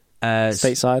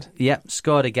 Stateside. Yep,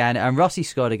 scored again. And Rossi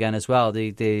scored again as well.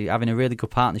 They're having a really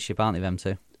good partnership, aren't they, them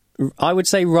two? I would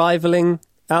say rivaling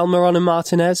Almiron and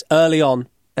Martinez early on.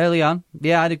 Early on,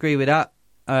 yeah, I'd agree with that.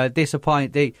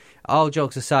 Disappointed. All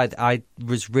jokes aside, I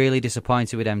was really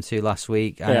disappointed with M2 last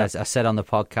week. And as I said on the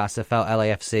podcast, I felt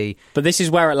LAFC. But this is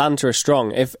where Atlanta are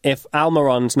strong. If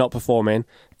Almiron's not performing,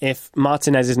 if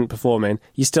Martinez isn't performing,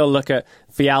 you still look at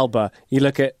Villalba, you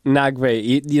look at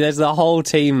Nagbe. There's the whole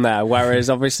team there. Whereas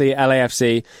obviously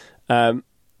LAFC,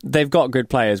 they've got good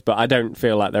players, but I don't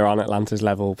feel like they're on Atlanta's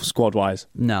level squad-wise.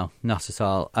 No, not at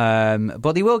all.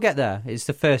 But they will get there. It's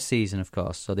the first season, of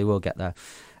course, so they will get there.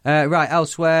 Right,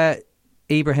 elsewhere,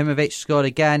 Ibrahimovic scored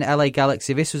again. LA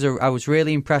Galaxy. I was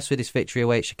really impressed with this victory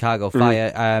away at Chicago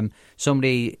Fire.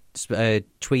 Somebody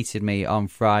tweeted me on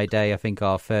Friday, I think,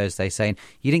 or Thursday, saying,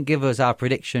 you didn't give us our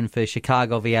prediction for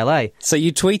Chicago v LA. So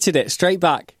you tweeted it straight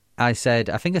back. I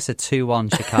think I said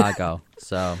 2-1 Chicago.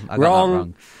 So I got that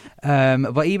wrong.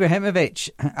 But Ibrahimovic,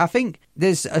 I think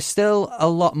there's still a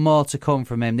lot more to come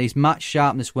from him. These match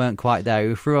sharpness weren't quite there.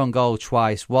 He threw on goal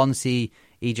twice. Once he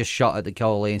just shot at the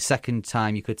goalie, and second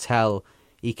time you could tell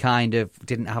he kind of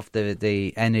didn't have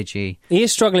the energy. He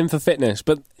is struggling for fitness,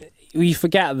 but you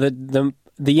forget that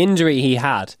the injury he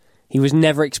had, he was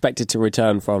never expected to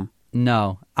return from.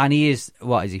 No, and he is,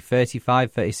 what is he,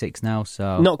 35, 36 now?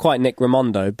 So not quite Nick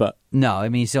Raimondo, but... No, I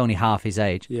mean, he's only half his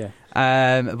age. Yeah.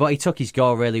 But he took his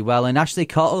goal really well, and Ashley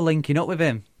Cole linking up with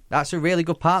him. That's a really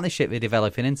good partnership they're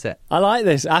developing, isn't it? I like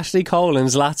this. Ashley Cole and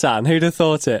Zlatan. Who'd have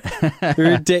thought it?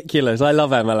 Ridiculous. I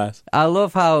love MLS. I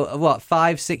love how,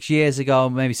 5-6 years ago,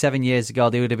 maybe 7 years ago,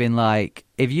 they would have been like,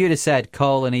 if you'd have said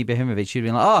Cole and Ibrahimovic, you'd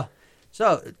have been like, oh,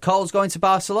 so Cole's going to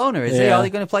Barcelona, is he? Are they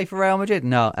going to play for Real Madrid?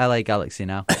 No, LA Galaxy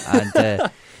now.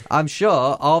 And I'm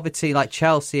sure all the teams like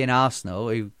Chelsea and Arsenal,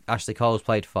 who Ashley Cole's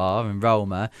played for, and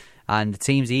Roma, and the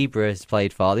teams Ibra has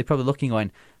played for, they're probably looking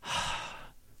going,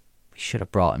 we should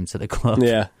have brought him to the club.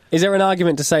 Yeah. Is there an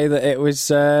argument to say that it was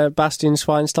Bastian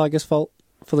Schweinsteiger's fault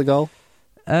for the goal?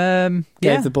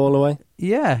 Gave the ball away?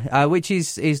 Yeah, which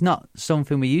is not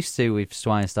something we used to with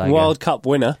Schweinsteiger. World Cup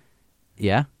winner.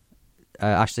 Yeah.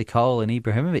 Ashley Cole and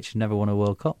Ibrahimovic never won a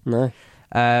World Cup. No.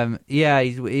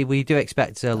 We do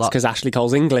expect a lot. Because Ashley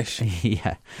Cole's English.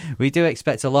 Yeah. We do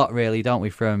expect a lot, really, don't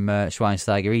we, from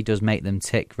Schweinsteiger. He does make them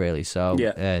tick, really. So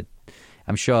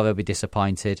I'm sure they'll be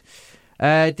disappointed.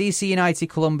 DC United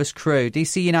Columbus Crew.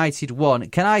 DC United won.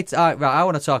 I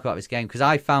want to talk about this game because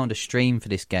I found a stream for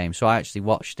this game, so I actually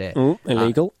watched it.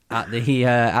 Illegal. At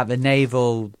the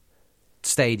Naval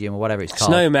Stadium or whatever it's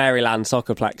called. It's no Maryland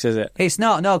Soccerplex, is it? It's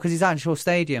not, no, because it's actual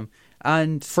stadium.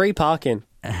 And free parking.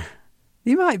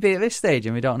 You might be at this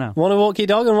stadium, we don't know. Want to walk your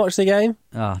dog and watch the game?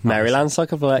 Oh, Maryland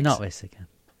Soccerplex. Not this again.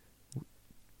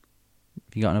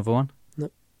 Have you got another one?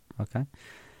 No. Okay.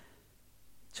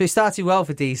 So it started well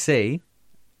for DC.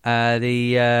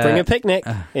 Bring a picnic.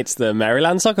 It's the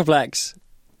Maryland Soccerplex.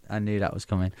 I knew that was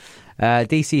coming.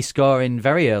 DC scoring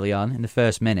very early on in the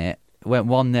first minute. Went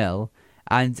 1-0.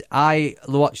 And I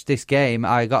watched this game.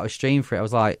 I got a stream for it. I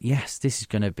was like, yes, this is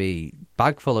going to be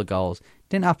bag full of goals.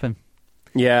 Didn't happen.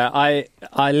 Yeah,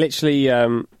 I literally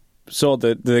saw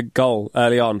the goal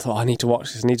early on. Thought, I need to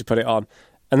watch this. I need to put it on.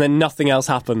 And then nothing else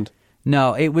happened.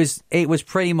 No, it was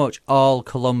pretty much all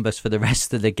Columbus for the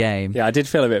rest of the game. Yeah, I did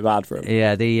feel a bit bad for him.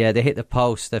 Yeah, they hit the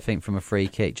post, I think, from a free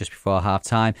kick just before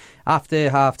half-time. After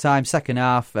half-time, second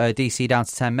half, DC down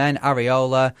to 10 men.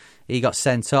 Areola, he got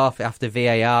sent off after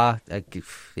VAR.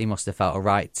 He must have felt a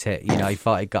right tit. He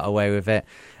thought he got away with it.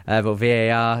 But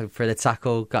VAR for the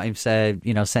tackle got him,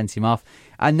 sent him off.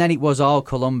 And then it was all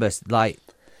Columbus, like...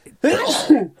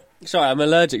 Sorry, I'm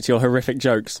allergic to your horrific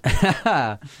jokes.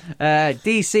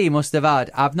 DC must have had,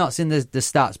 I've not seen the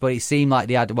stats, but it seemed like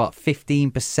they had,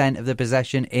 15% of the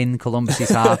possession in Columbus's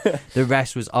half. The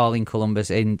rest was all in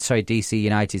DC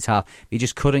United's half. He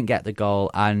just couldn't get the goal,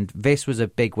 and this was a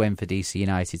big win for DC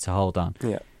United to hold on.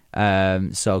 Yeah.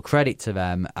 So credit to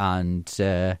them, and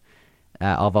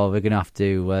although we're going to have to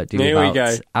do without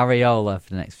Areola for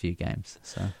the next few games.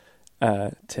 So.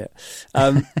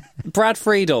 Brad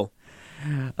Friedel.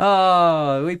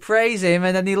 Oh, we praise him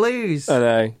and then he lose. I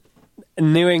know.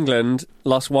 New England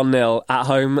lost 1-0 at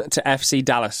home to FC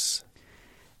Dallas.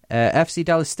 FC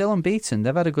Dallas still unbeaten.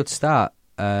 They've had a good start.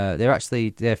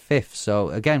 They're fifth. So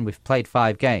again, we've played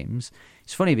 5 games.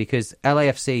 It's funny because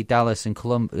LAFC, Dallas, and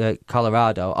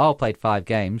Colorado all played 5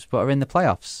 games, but are in the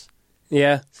playoffs.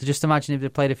 Yeah. So just imagine if they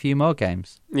played a few more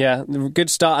games. Yeah, good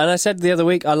start. And I said the other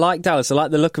week, I like Dallas. I like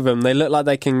the look of them. They look like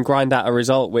they can grind out a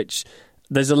result, which.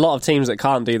 There's a lot of teams that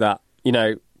can't do that.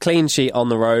 Clean sheet on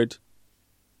the road.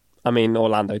 I mean,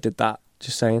 Orlando did that,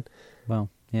 just saying. Well,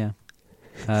 yeah.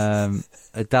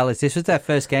 Dallas, this was their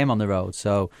first game on the road,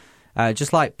 so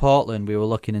Just like Portland, we were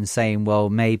looking and saying, well,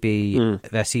 maybe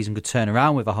their season could turn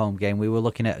around with a home game. We were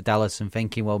looking at Dallas and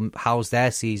thinking, well, how's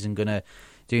their season going to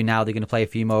do now? They're going to play a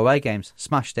few more away games.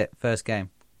 Smashed it, first game.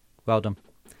 Well done.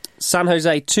 San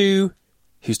Jose 2,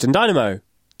 Houston Dynamo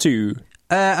 2.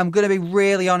 I'm going to be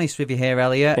really honest with you here,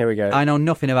 Elliot. Here we go. I know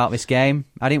nothing about this game.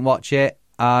 I didn't watch it.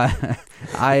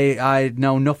 I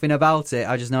know nothing about it.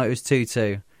 I just know it was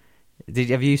 2-2.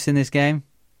 Have you seen this game?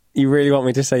 You really want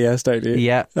me to say yes, don't you?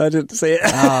 Yeah. I didn't see it.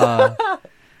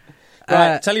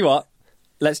 Right, tell you what.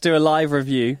 Let's do a live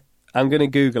review. I'm going to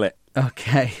Google it.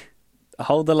 Okay.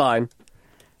 Hold the line.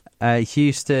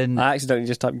 Houston. I accidentally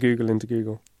just typed Google into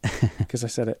Google because I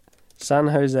said it. San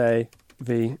Jose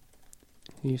v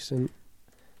Houston.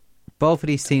 Both of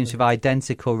these teams have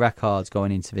identical records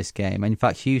going into this game. In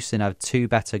fact, Houston have 2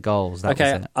 better goals. That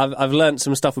was it. I've learnt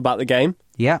some stuff about the game.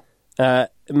 Yeah.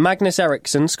 Magnus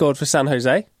Eriksson scored for San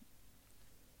Jose.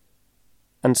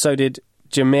 And so did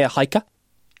Jameer Hiker.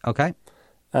 Okay.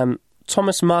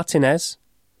 Thomas Martinez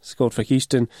scored for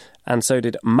Houston. And so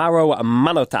did Mauro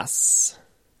Manotas.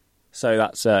 So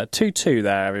that's 2-2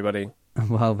 there, everybody.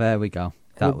 Well, there we go.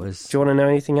 That was. Do you want to know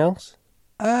anything else?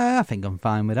 I think I'm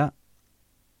fine with that.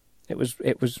 It was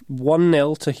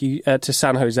 1-0 to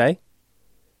San Jose.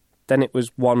 Then it was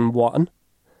 1-1.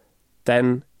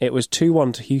 Then it was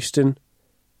 2-1 to Houston.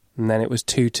 And then it was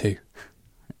 2-2.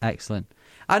 Excellent.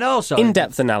 And also,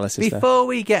 in-depth analysis before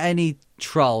we get any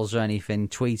trolls or anything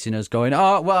tweeting us going,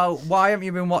 oh, well, why haven't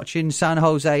you been watching San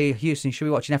Jose, Houston? You should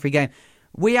be watching every game.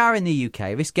 We are in the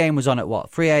UK. This game was on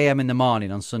at 3 a.m. in the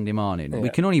morning on Sunday morning. Yeah. We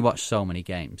can only watch so many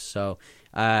games. So,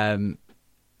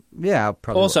 yeah, I'll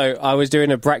probably. Also, I was doing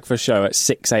a breakfast show at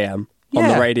 6 a.m. on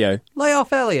the radio. Lay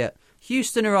off, Elliot.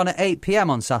 Houston are on at 8 p.m.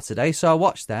 on Saturday, so I'll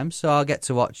watch them. So I'll get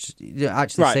to watch, see. And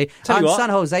San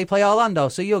Jose play Orlando,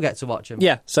 so you'll get to watch them.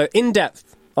 Yeah, so in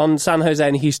depth on San Jose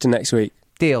and Houston next week.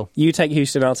 Deal. You take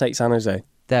Houston, I'll take San Jose.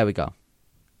 There we go.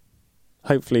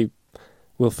 Hopefully,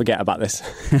 we'll forget about this.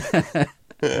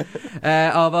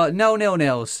 But no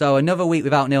 0-0s. So another week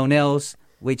without 0-0s,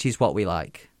 which is what we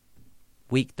like.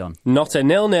 Week done. Not a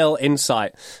 0-0 in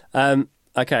sight.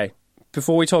 Okay,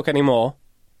 before we talk any more,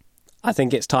 I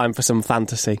think it's time for some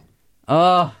fantasy.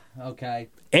 Oh, okay.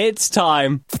 It's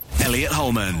time. Elliot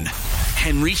Holman,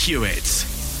 Henry Hewitt,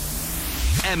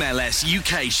 MLS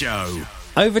UK show.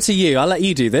 Over to you. I'll let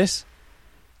you do this.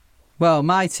 Well,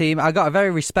 my team, I got a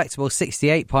very respectable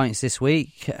 68 points this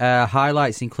week.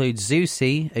 Highlights include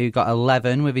Zusi, who got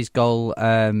 11 with his goal.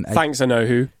 Thanks, I know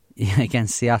who.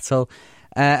 Against Seattle.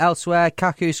 Elsewhere,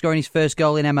 Kaku scoring his first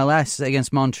goal in MLS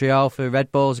against Montreal for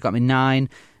Red Bulls, got me 9.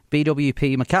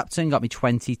 BWP, my captain, got me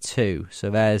 22. So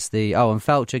there's the... Oh, and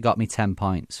Felcher got me 10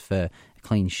 points for a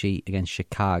clean sheet against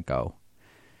Chicago.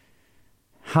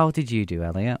 How did you do,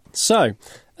 Elliot? So,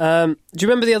 do you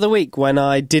remember the other week when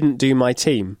I didn't do my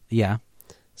team? Yeah.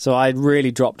 So I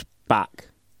really dropped back.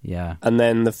 Yeah. And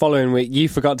then the following week, you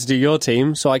forgot to do your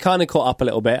team, so I kind of caught up a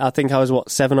little bit. I think I was,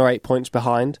 7 or 8 points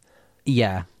behind?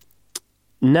 Yeah.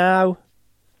 Now,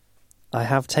 I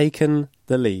have taken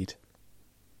the lead.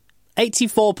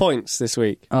 84 points this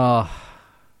week. Oh.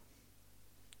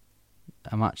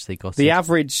 I'm actually gutted. The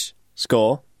average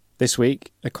score this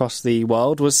week across the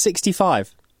world was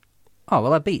 65. Oh,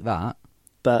 well, I beat that.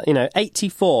 But,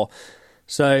 84.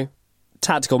 So,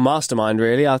 tactical mastermind,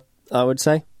 really, I would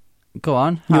say. Go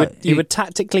on. You were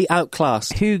tactically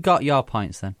outclassed. Who got your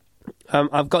points, then?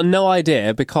 I've got no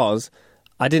idea because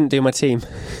I didn't do my team.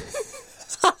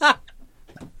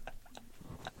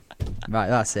 Right,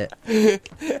 that's it.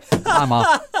 I'm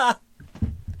off.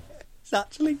 It's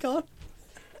actually gone.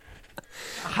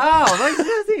 How?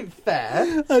 That isn't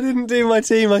fair. I didn't do my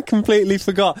team. I completely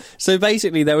forgot. So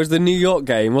basically, there was the New York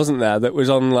game, wasn't there, that was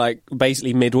on,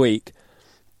 basically midweek.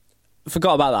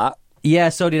 Forgot about that. Yeah,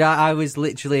 so did I. I was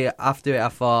literally, after it, I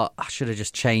thought, I should have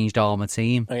just changed all my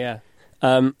team. Oh, yeah.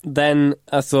 Then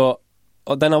I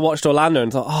watched Orlando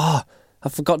and thought, I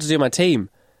forgot to do my team.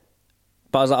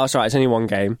 But I was like, oh, sorry, it's only one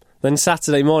game. Then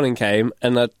Saturday morning came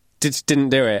and I just didn't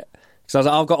do it. Because I was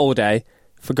like, I've got all day,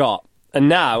 forgot. And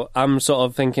now I'm sort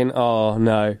of thinking, oh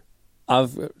no,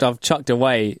 I've chucked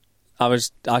away.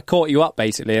 I caught you up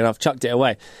basically, and I've chucked it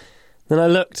away. Then I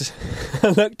looked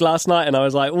last night, and I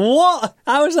was like, what?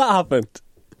 How has that happened?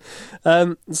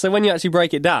 So when you actually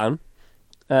break it down,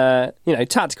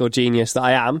 tactical genius that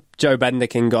I am, Joe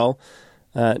Bendick in goal,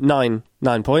 9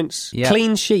 points, yep.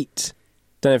 Clean sheet.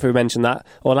 Don't know if we mentioned that.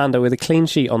 Orlando with a clean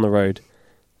sheet on the road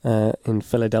in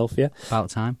Philadelphia. About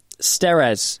time.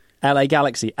 Steres, LA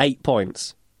Galaxy, 8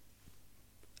 points.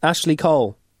 Ashley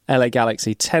Cole, LA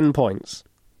Galaxy, 10 points.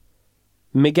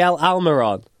 Miguel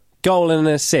Almiron, goal and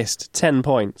an assist, 10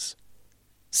 points.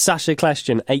 Sasha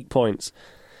Kljestan, 8 points.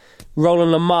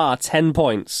 Roland Lamar, 10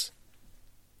 points.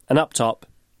 And up top,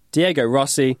 Diego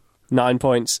Rossi, 9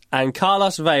 points. And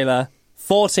Carlos Vela,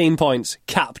 14 points,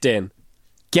 capped in.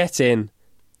 Get in,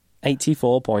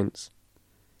 84 points.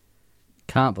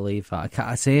 Can't believe that. I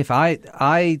can't see if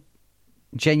I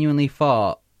genuinely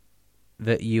thought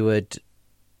that you had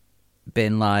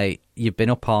been like, you've been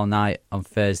up all night on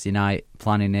Thursday night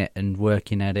planning it and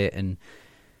working at it, and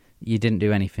you didn't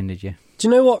do anything, did you? Do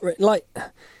you know what? Like,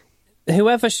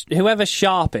 whoever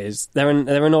Sharp is, they're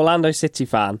an Orlando City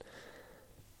fan.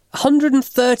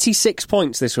 136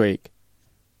 points this week.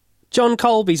 John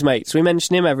Colby's mates, we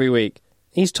mention him every week.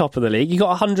 He's top of the league. He got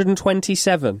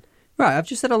 127. Right, I've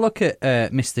just had a look at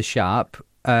Mr. Sharp,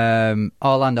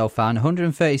 Orlando fan,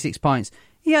 136 points.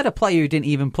 He had a player who didn't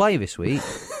even play this week.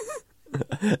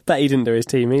 Bet he didn't do his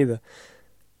team either.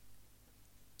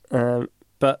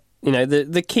 But, you know,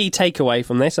 the key takeaway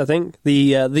from this, I think,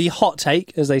 the hot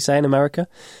take, as they say in America,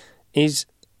 is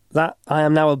that I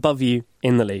am now above you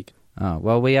in the league. Oh,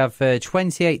 well, we have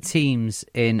 28 teams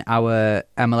in our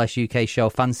MLS UK show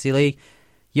Fantasy League.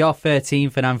 You're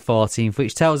 13th and I'm 14th,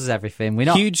 which tells us everything. We're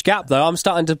not Huge gap, though. I'm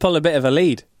starting to pull a bit of a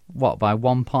lead. What, by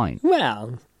 1 point?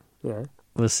 Well, yeah.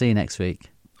 We'll see you next week.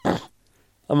 I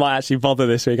might actually bother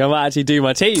this week. I might actually do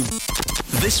my team.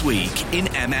 This week in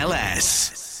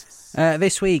MLS.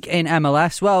 This week in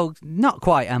MLS, well, not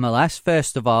quite MLS.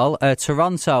 First of all,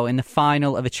 Toronto in the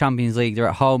final of the Champions League. They're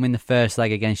at home in the first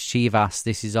leg against Chivas.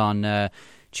 This is on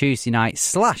Tuesday night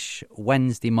 /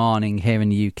 Wednesday morning here in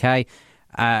the UK.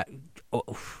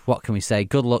 What can we say?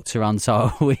 Good luck,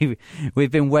 Toronto.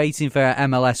 We've been waiting for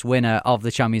an MLS winner of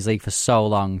the Champions League for so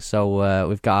long, so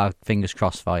we've got our fingers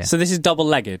crossed for you. So this is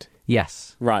double-legged?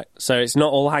 Yes. Right, so it's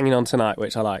not all hanging on tonight,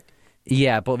 which I like.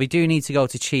 Yeah, but we do need to go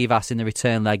to Chivas in the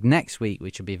return leg next week,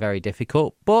 which will be very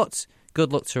difficult. But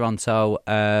good luck, Toronto.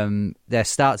 Their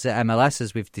starts at MLS,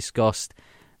 as we've discussed,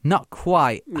 not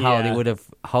quite how they would have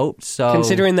hoped. So,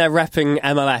 considering they're repping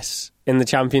MLS in the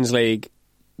Champions League,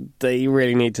 they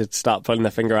really need to start pulling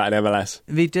their finger out in MLS.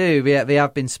 They do. They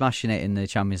have been smashing it in the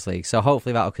Champions League, so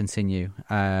hopefully that will continue.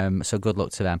 So good luck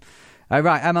to them.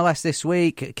 Right, MLS this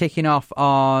week, kicking off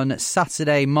on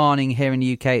Saturday morning here in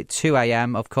the UK at 2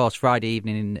 a.m, of course Friday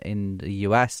evening in the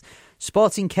US.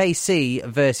 Sporting KC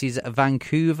versus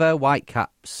Vancouver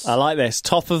Whitecaps. I like this.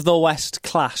 Top of the West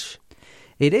clash.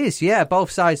 It is, yeah.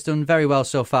 Both sides done very well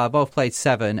so far. Both played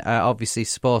 7. Obviously,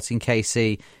 Sporting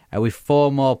KC with 4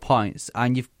 more points.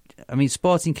 And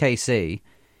Sporting KC,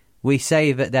 we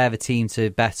say that they're the team to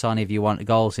bet on if you want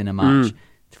goals in a match.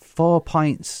 4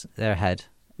 points, they're ahead.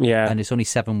 Yeah. And it's only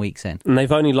 7 weeks in. And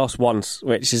they've only lost once,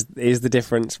 which is the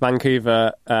difference.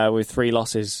 Vancouver with 3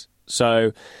 losses.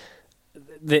 So,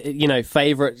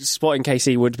 favourites, Sporting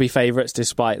KC would be favourites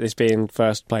despite this being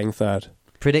first playing third.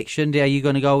 Prediction, are you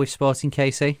going to go with Sporting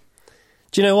KC?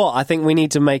 Do you know what? I think we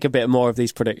need to make a bit more of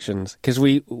these predictions because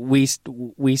we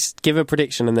give a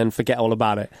prediction and then forget all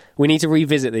about it. We need to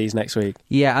revisit these next week.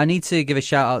 Yeah, I need to give a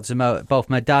shout out to both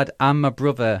my dad and my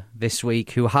brother this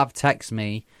week who have texted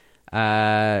me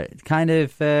how can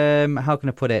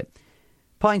I put it?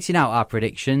 Pointing out our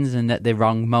predictions and that they're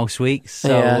wrong most weeks.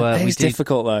 So it's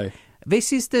difficult though.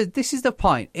 This is the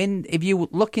point. If you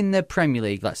look in the Premier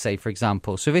League, let's say for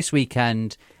example, so this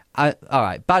weekend, all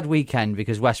right, bad weekend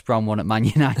because West Brom won at Man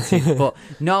United, but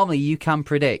normally you can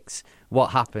predict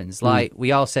what happens. Like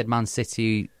we all said, Man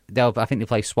City, I think they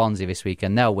play Swansea this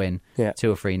weekend. They'll win 2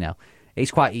 or 3-0. It's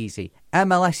quite easy.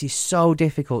 MLS is so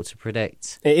difficult to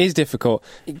predict. It is difficult.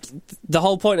 The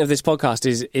whole point of this podcast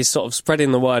is sort of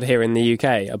spreading the word here in the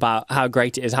UK about how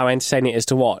great it is, how entertaining it is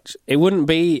to watch. It wouldn't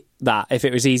be that if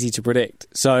it was easy to predict.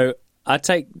 So I'd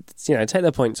take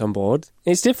their points on board.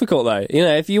 It's difficult though.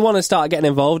 If you want to start getting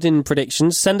involved in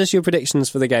predictions, send us your predictions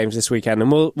for the games this weekend,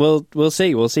 and we'll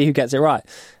see. We'll see who gets it right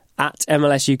at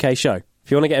MLS UK Show.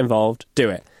 If you want to get involved, do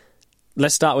it.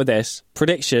 Let's start with this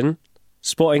prediction.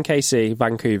 Sporting KC,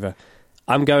 Vancouver.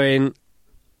 I'm going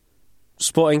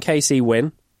Sporting KC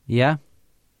win. Yeah.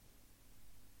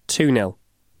 2-0.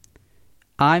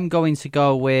 I'm going to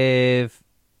go with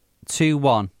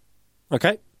 2-1.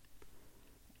 Okay.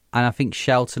 And I think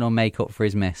Shelton will make up for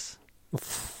his miss.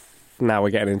 Now we're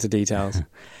getting into details.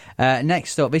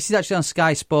 Next up, this is actually on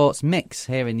Sky Sports Mix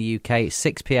here in the UK. It's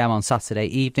 6 p.m. on Saturday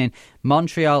evening.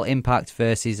 Montreal Impact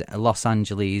versus Los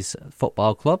Angeles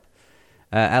Football Club.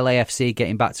 LAFC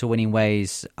getting back to winning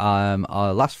ways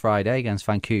last Friday against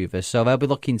Vancouver. So they'll be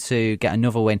looking to get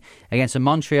another win against a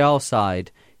Montreal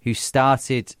side who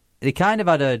started... They kind of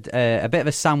had a bit of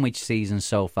a sandwich season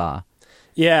so far.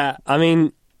 Yeah, I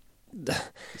mean...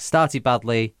 Started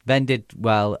badly, then did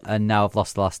well, and now have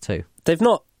lost the last 2. They've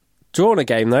not drawn a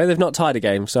game, though. They've not tied a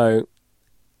game, so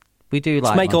We do it's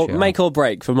like Montreal. make or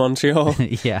break for Montreal.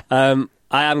 Yeah.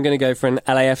 I am going to go for an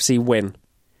LAFC win.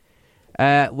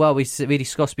 Well, we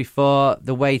discussed before,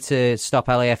 the way to stop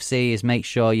LAFC is make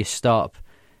sure you stop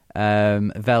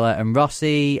Vela and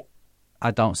Rossi.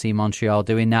 I don't see Montreal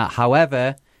doing that.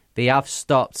 However, they have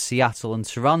stopped Seattle and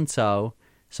Toronto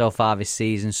so far this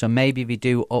season, so maybe they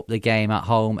do up the game at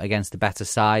home against the better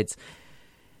sides.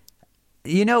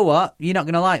 You know what? You're not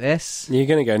going to like this. You're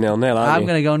going to go 0-0, aren't you? I'm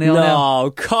going to go 0-0.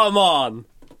 No, come on.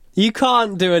 You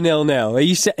can't do a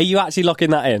 0-0. Are you actually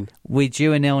locking that in? We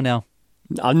due a 0-0.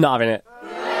 I'm not having it.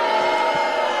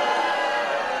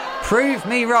 Prove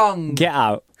me wrong. Get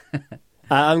out.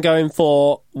 I'm going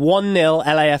for 1-0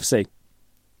 LAFC.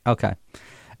 Okay.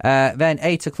 Then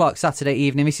 8 o'clock Saturday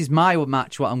evening. This is my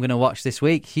match, what I'm going to watch this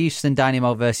week. Houston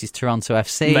Dynamo versus Toronto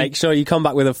FC. Make sure you come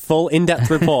back with a full in-depth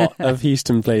report of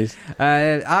Houston, please.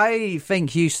 I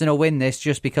think Houston will win this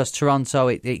just because Toronto,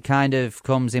 it kind of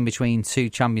comes in between two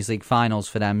Champions League finals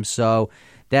for them. So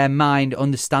their mind,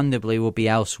 understandably, will be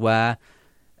elsewhere.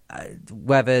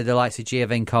 Whether the likes of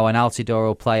Giovinco and Altidore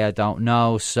will play, I don't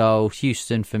know. So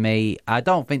Houston, for me, I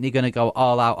don't think they're going to go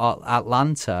all out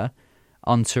Atlanta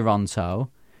on Toronto.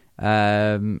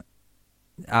 But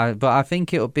I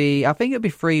think it'll be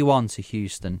 3-1 to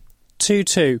Houston.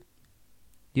 2-2.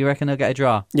 You reckon they'll get a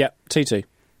draw? Yep, 2-2.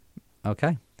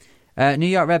 Okay. New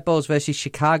York Red Bulls versus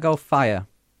Chicago Fire.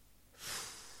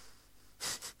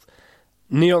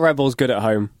 New York Red Bulls good at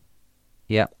home.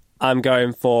 Yep. I'm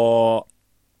going for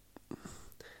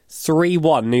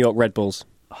 3-1 New York Red Bulls.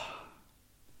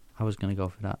 I was going to go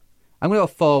for that. I'm going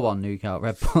to go 4-1 New York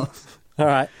Red Bulls. All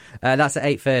right. That's at 8:30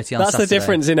 on Saturday. That's the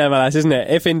difference in MLS, isn't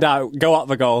it? If in doubt, go up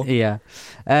the goal. Yeah.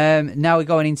 Now we're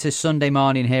going into Sunday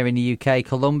morning here in the UK.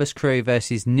 Columbus Crew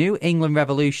versus New England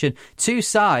Revolution. Two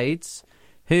sides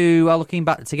who are looking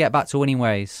back to get back to winning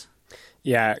ways.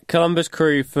 Columbus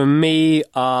Crew, for me,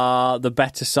 are the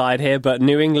better side here, but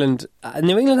New England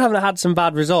haven't had some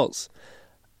bad results.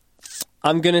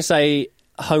 I'm going to say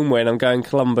home win. I'm going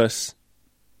Columbus.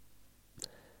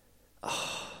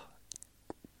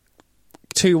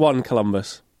 2-1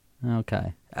 Columbus.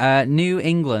 Okay. New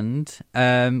England.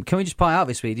 Can we just point out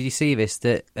this week? Did you see this?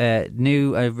 That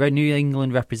New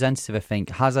England representative, I think,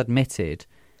 has admitted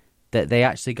that they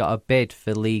actually got a bid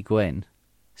for league win,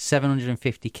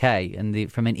 $750K,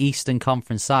 and from an Eastern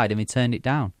Conference side, and they turned it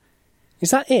down.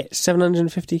 Is that it?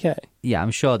 $750K? Yeah,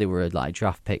 I'm sure there were like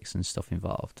draft picks and stuff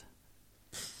involved.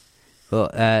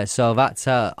 But so that's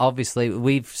obviously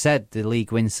we've said the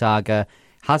league win saga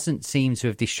hasn't seemed to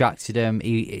have distracted him.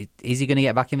 Is he going to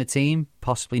get back in the team?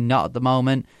 Possibly not at the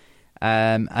moment.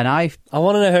 And I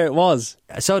want to know who it was.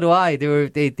 So do I.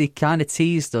 They kind of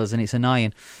teased us, and it's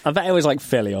annoying. I bet it was like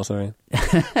Philly or something.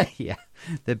 Yeah,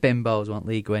 the bimbos want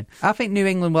league win. I think New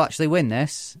England will actually win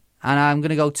this, and I'm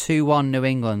going to go 2-1 New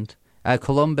England.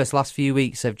 Columbus last few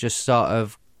weeks have just sort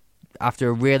of, after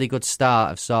a really good start,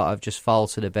 have sort of just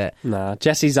faltered a bit. Nah,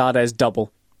 Jesse Zardes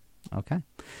double. Okay.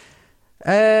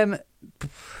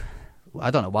 I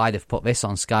don't know why they've put this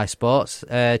on Sky Sports.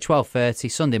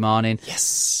 12:30 Sunday morning.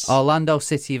 Yes. Orlando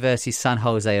City versus San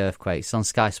Jose Earthquakes on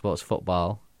Sky Sports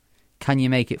Football. Can you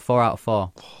make it 4 out of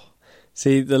 4?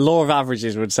 See, the law of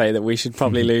averages would say that we should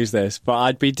probably lose this, but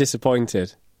I'd be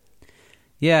disappointed.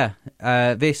 Yeah,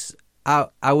 this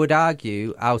I would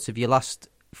argue, out of your last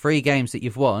 3 games that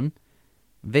you've won,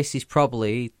 this is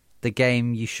probably the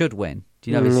game you should win.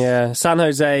 Do you know? Yeah, San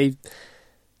Jose,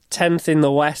 10th in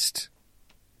the West,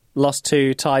 lost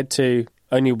 2, tied 2,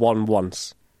 only won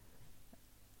once.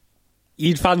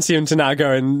 You'd fancy him to now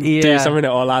go and do something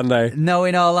at Orlando. No,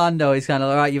 in Orlando, it's kind of,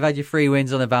 all right, you've had your 3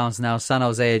 wins on the bounce now. San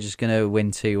Jose are just going to win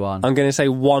 2-1. I'm going to say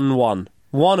 1-1.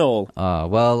 1-1. Oh,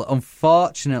 well,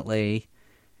 unfortunately,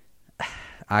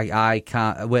 I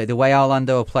can't. The way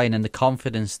Orlando are playing and the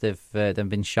confidence they've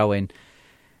been showing,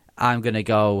 I'm going to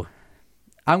go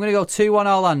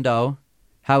 2-1 Orlando.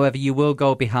 However, you will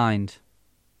go behind.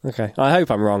 Okay, I hope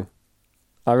I'm wrong.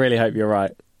 I really hope you're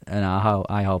right. And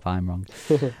I hope I'm wrong.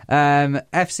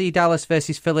 FC Dallas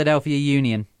versus Philadelphia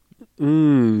Union.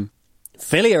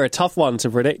 Philly are a tough one to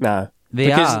predict now.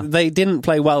 Because they didn't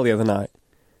play well the other night.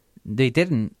 They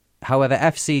didn't. However,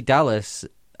 FC Dallas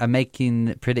are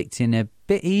predicting a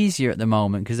bit easier at the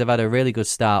moment because they've had a really good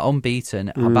start,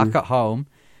 unbeaten, are back at home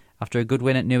after a good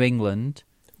win at New England.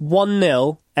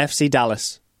 1-0 FC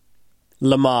Dallas.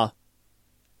 Lamar.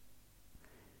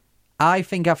 I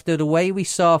think after the way we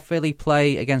saw Philly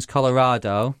play against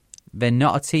Colorado, they're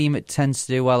not a team that tends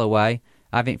to do well away.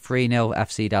 I think 3-0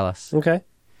 FC Dallas. Okay.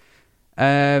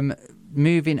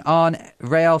 Moving on,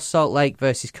 Real Salt Lake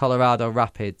versus Colorado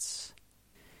Rapids.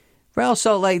 Real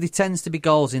Salt Lake, there tends to be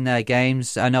goals in their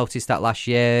games. I noticed that last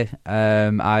year.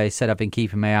 I said I've been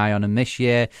keeping my eye on them this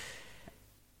year.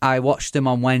 I watched them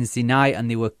on Wednesday night, and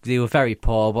they were very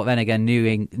poor. But then again,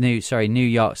 New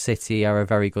York City are a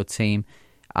very good team.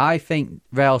 I think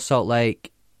Real Salt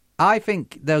Lake. I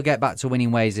think they'll get back to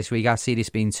winning ways this week. I see this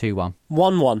being 2-1.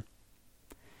 1-1.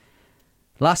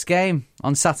 Last game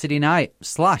on Saturday night /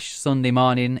 Sunday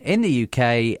morning in the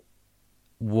UK.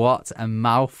 What a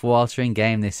mouth-watering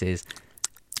game this is.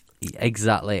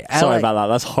 Exactly. Sorry about that.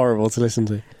 That's horrible to listen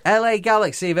to. LA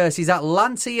Galaxy versus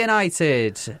Atlanta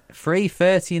United.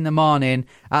 3:30 in the morning.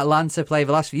 Atlanta play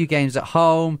the last few games at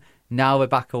home. Now we're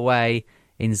back away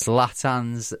in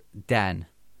Zlatan's den.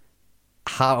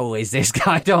 How is this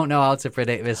guy? I don't know how to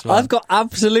predict this one. I've got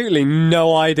absolutely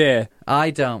no idea.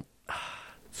 I don't.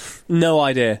 No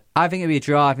idea. I think it'll be a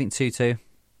draw. I think 2-2.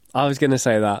 I was going to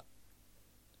say that.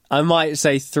 I might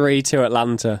say 3-2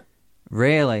 Atlanta.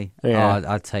 Really? Yeah.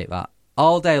 Oh, I'd take that.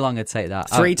 All day long, I'd take that.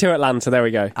 3-2 Atlanta, there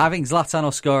we go. I think Zlatan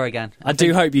will score again. I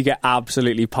do hope you get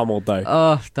absolutely pummeled, though.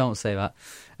 Oh, don't say that.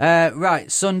 Right,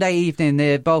 Sunday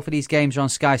evening, both of these games are on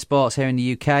Sky Sports here in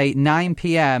the UK. 9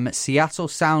 p.m, Seattle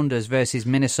Sounders versus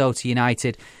Minnesota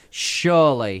United.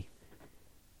 Surely,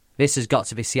 this has got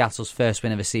to be Seattle's first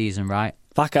win of the season, right?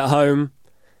 Back at home.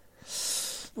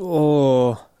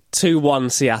 Oh,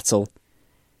 2-1 Seattle.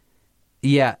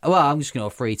 Yeah, well, I'm just going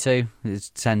to go 3-2.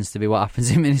 It tends to be what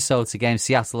happens in Minnesota games.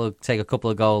 Seattle will take a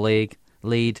couple of goal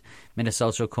lead.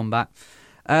 Minnesota will come back.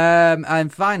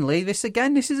 And finally, this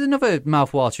is another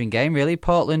mouth-watering game, really.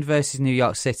 Portland versus New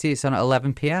York City. It's on at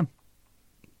 11 p.m.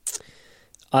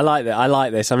 I like that. I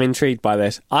like this. I'm intrigued by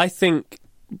this. I think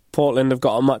Portland have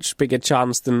got a much bigger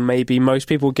chance than maybe most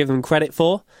people give them credit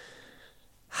for.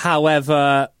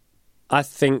 However, I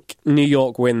think New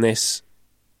York win this.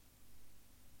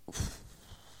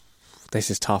 This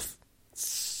is tough.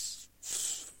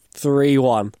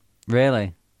 3-1.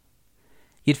 Really?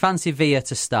 You'd fancy Villa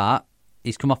to start.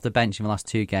 He's come off the bench in the last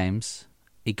 2 games.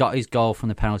 He got his goal from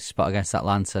the penalty spot against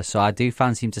Atlanta, so I do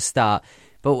fancy him to start.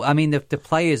 But, I mean, the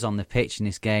players on the pitch in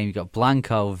this game, you've got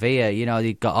Blanco, Villa,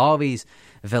 you've got all these...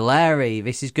 Valeri,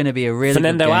 this is going to be a really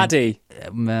Fernando good game. Addy.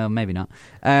 Well, maybe not.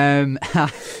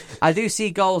 I do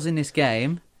see goals in this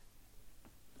game.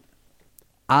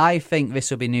 I think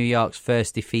this will be New York's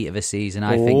first defeat of the season.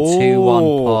 I think 2-1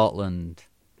 Portland.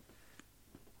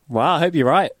 Wow, I hope you're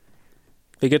right.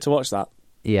 Be good to watch that.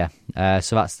 Yeah,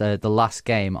 so that's the last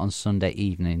game on Sunday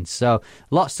evening. So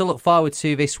lots to look forward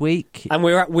to this week. And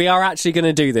we are actually going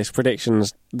to do this prediction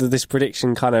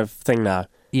kind of thing now.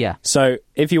 Yeah. So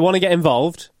if you want to get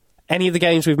involved, any of the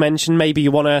games we've mentioned, maybe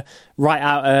you want to write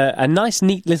out a nice,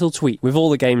 neat little tweet with all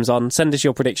the games on. Send us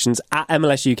your predictions at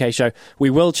MLS UK Show. We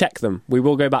will check them. We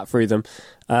will go back through them.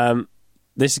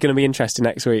 This is going to be interesting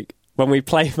next week when we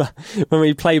play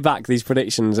back these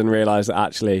predictions and realise that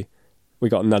actually we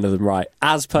got none of them right,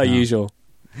 as per usual.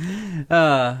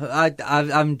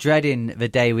 I'm dreading the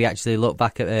day we actually look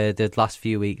back at the last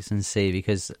few weeks and see,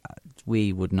 because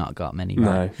we would not got many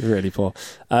right. No, really poor.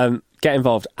 Get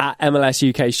involved at MLS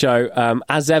UK Show.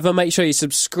 As ever, make sure you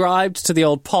subscribed to the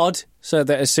old pod so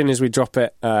that as soon as we drop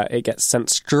it, it gets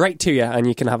sent straight to you and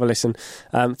you can have a listen.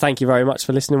 Thank you very much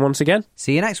for listening once again.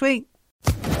 See you next week.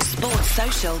 Sports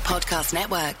Social Podcast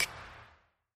Network.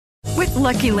 With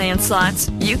Lucky Land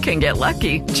Slots, you can get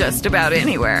lucky just about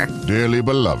anywhere. Dearly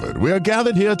beloved, we are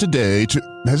gathered here today to...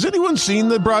 Has anyone seen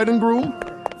the bride and groom?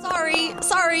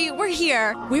 Sorry, we're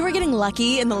here. We were getting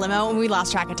lucky in the limo and we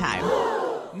lost track of time.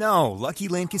 No, Lucky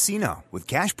Land Casino, with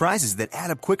cash prizes that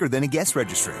add up quicker than a guest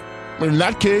registry. In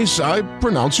that case, I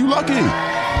pronounce you lucky.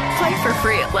 Play for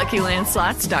free at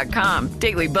LuckyLandSlots.com.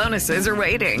 Daily bonuses are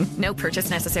waiting. No purchase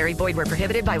necessary. Void where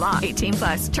prohibited by law.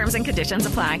 18+. Terms and conditions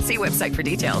apply. See website for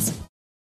details.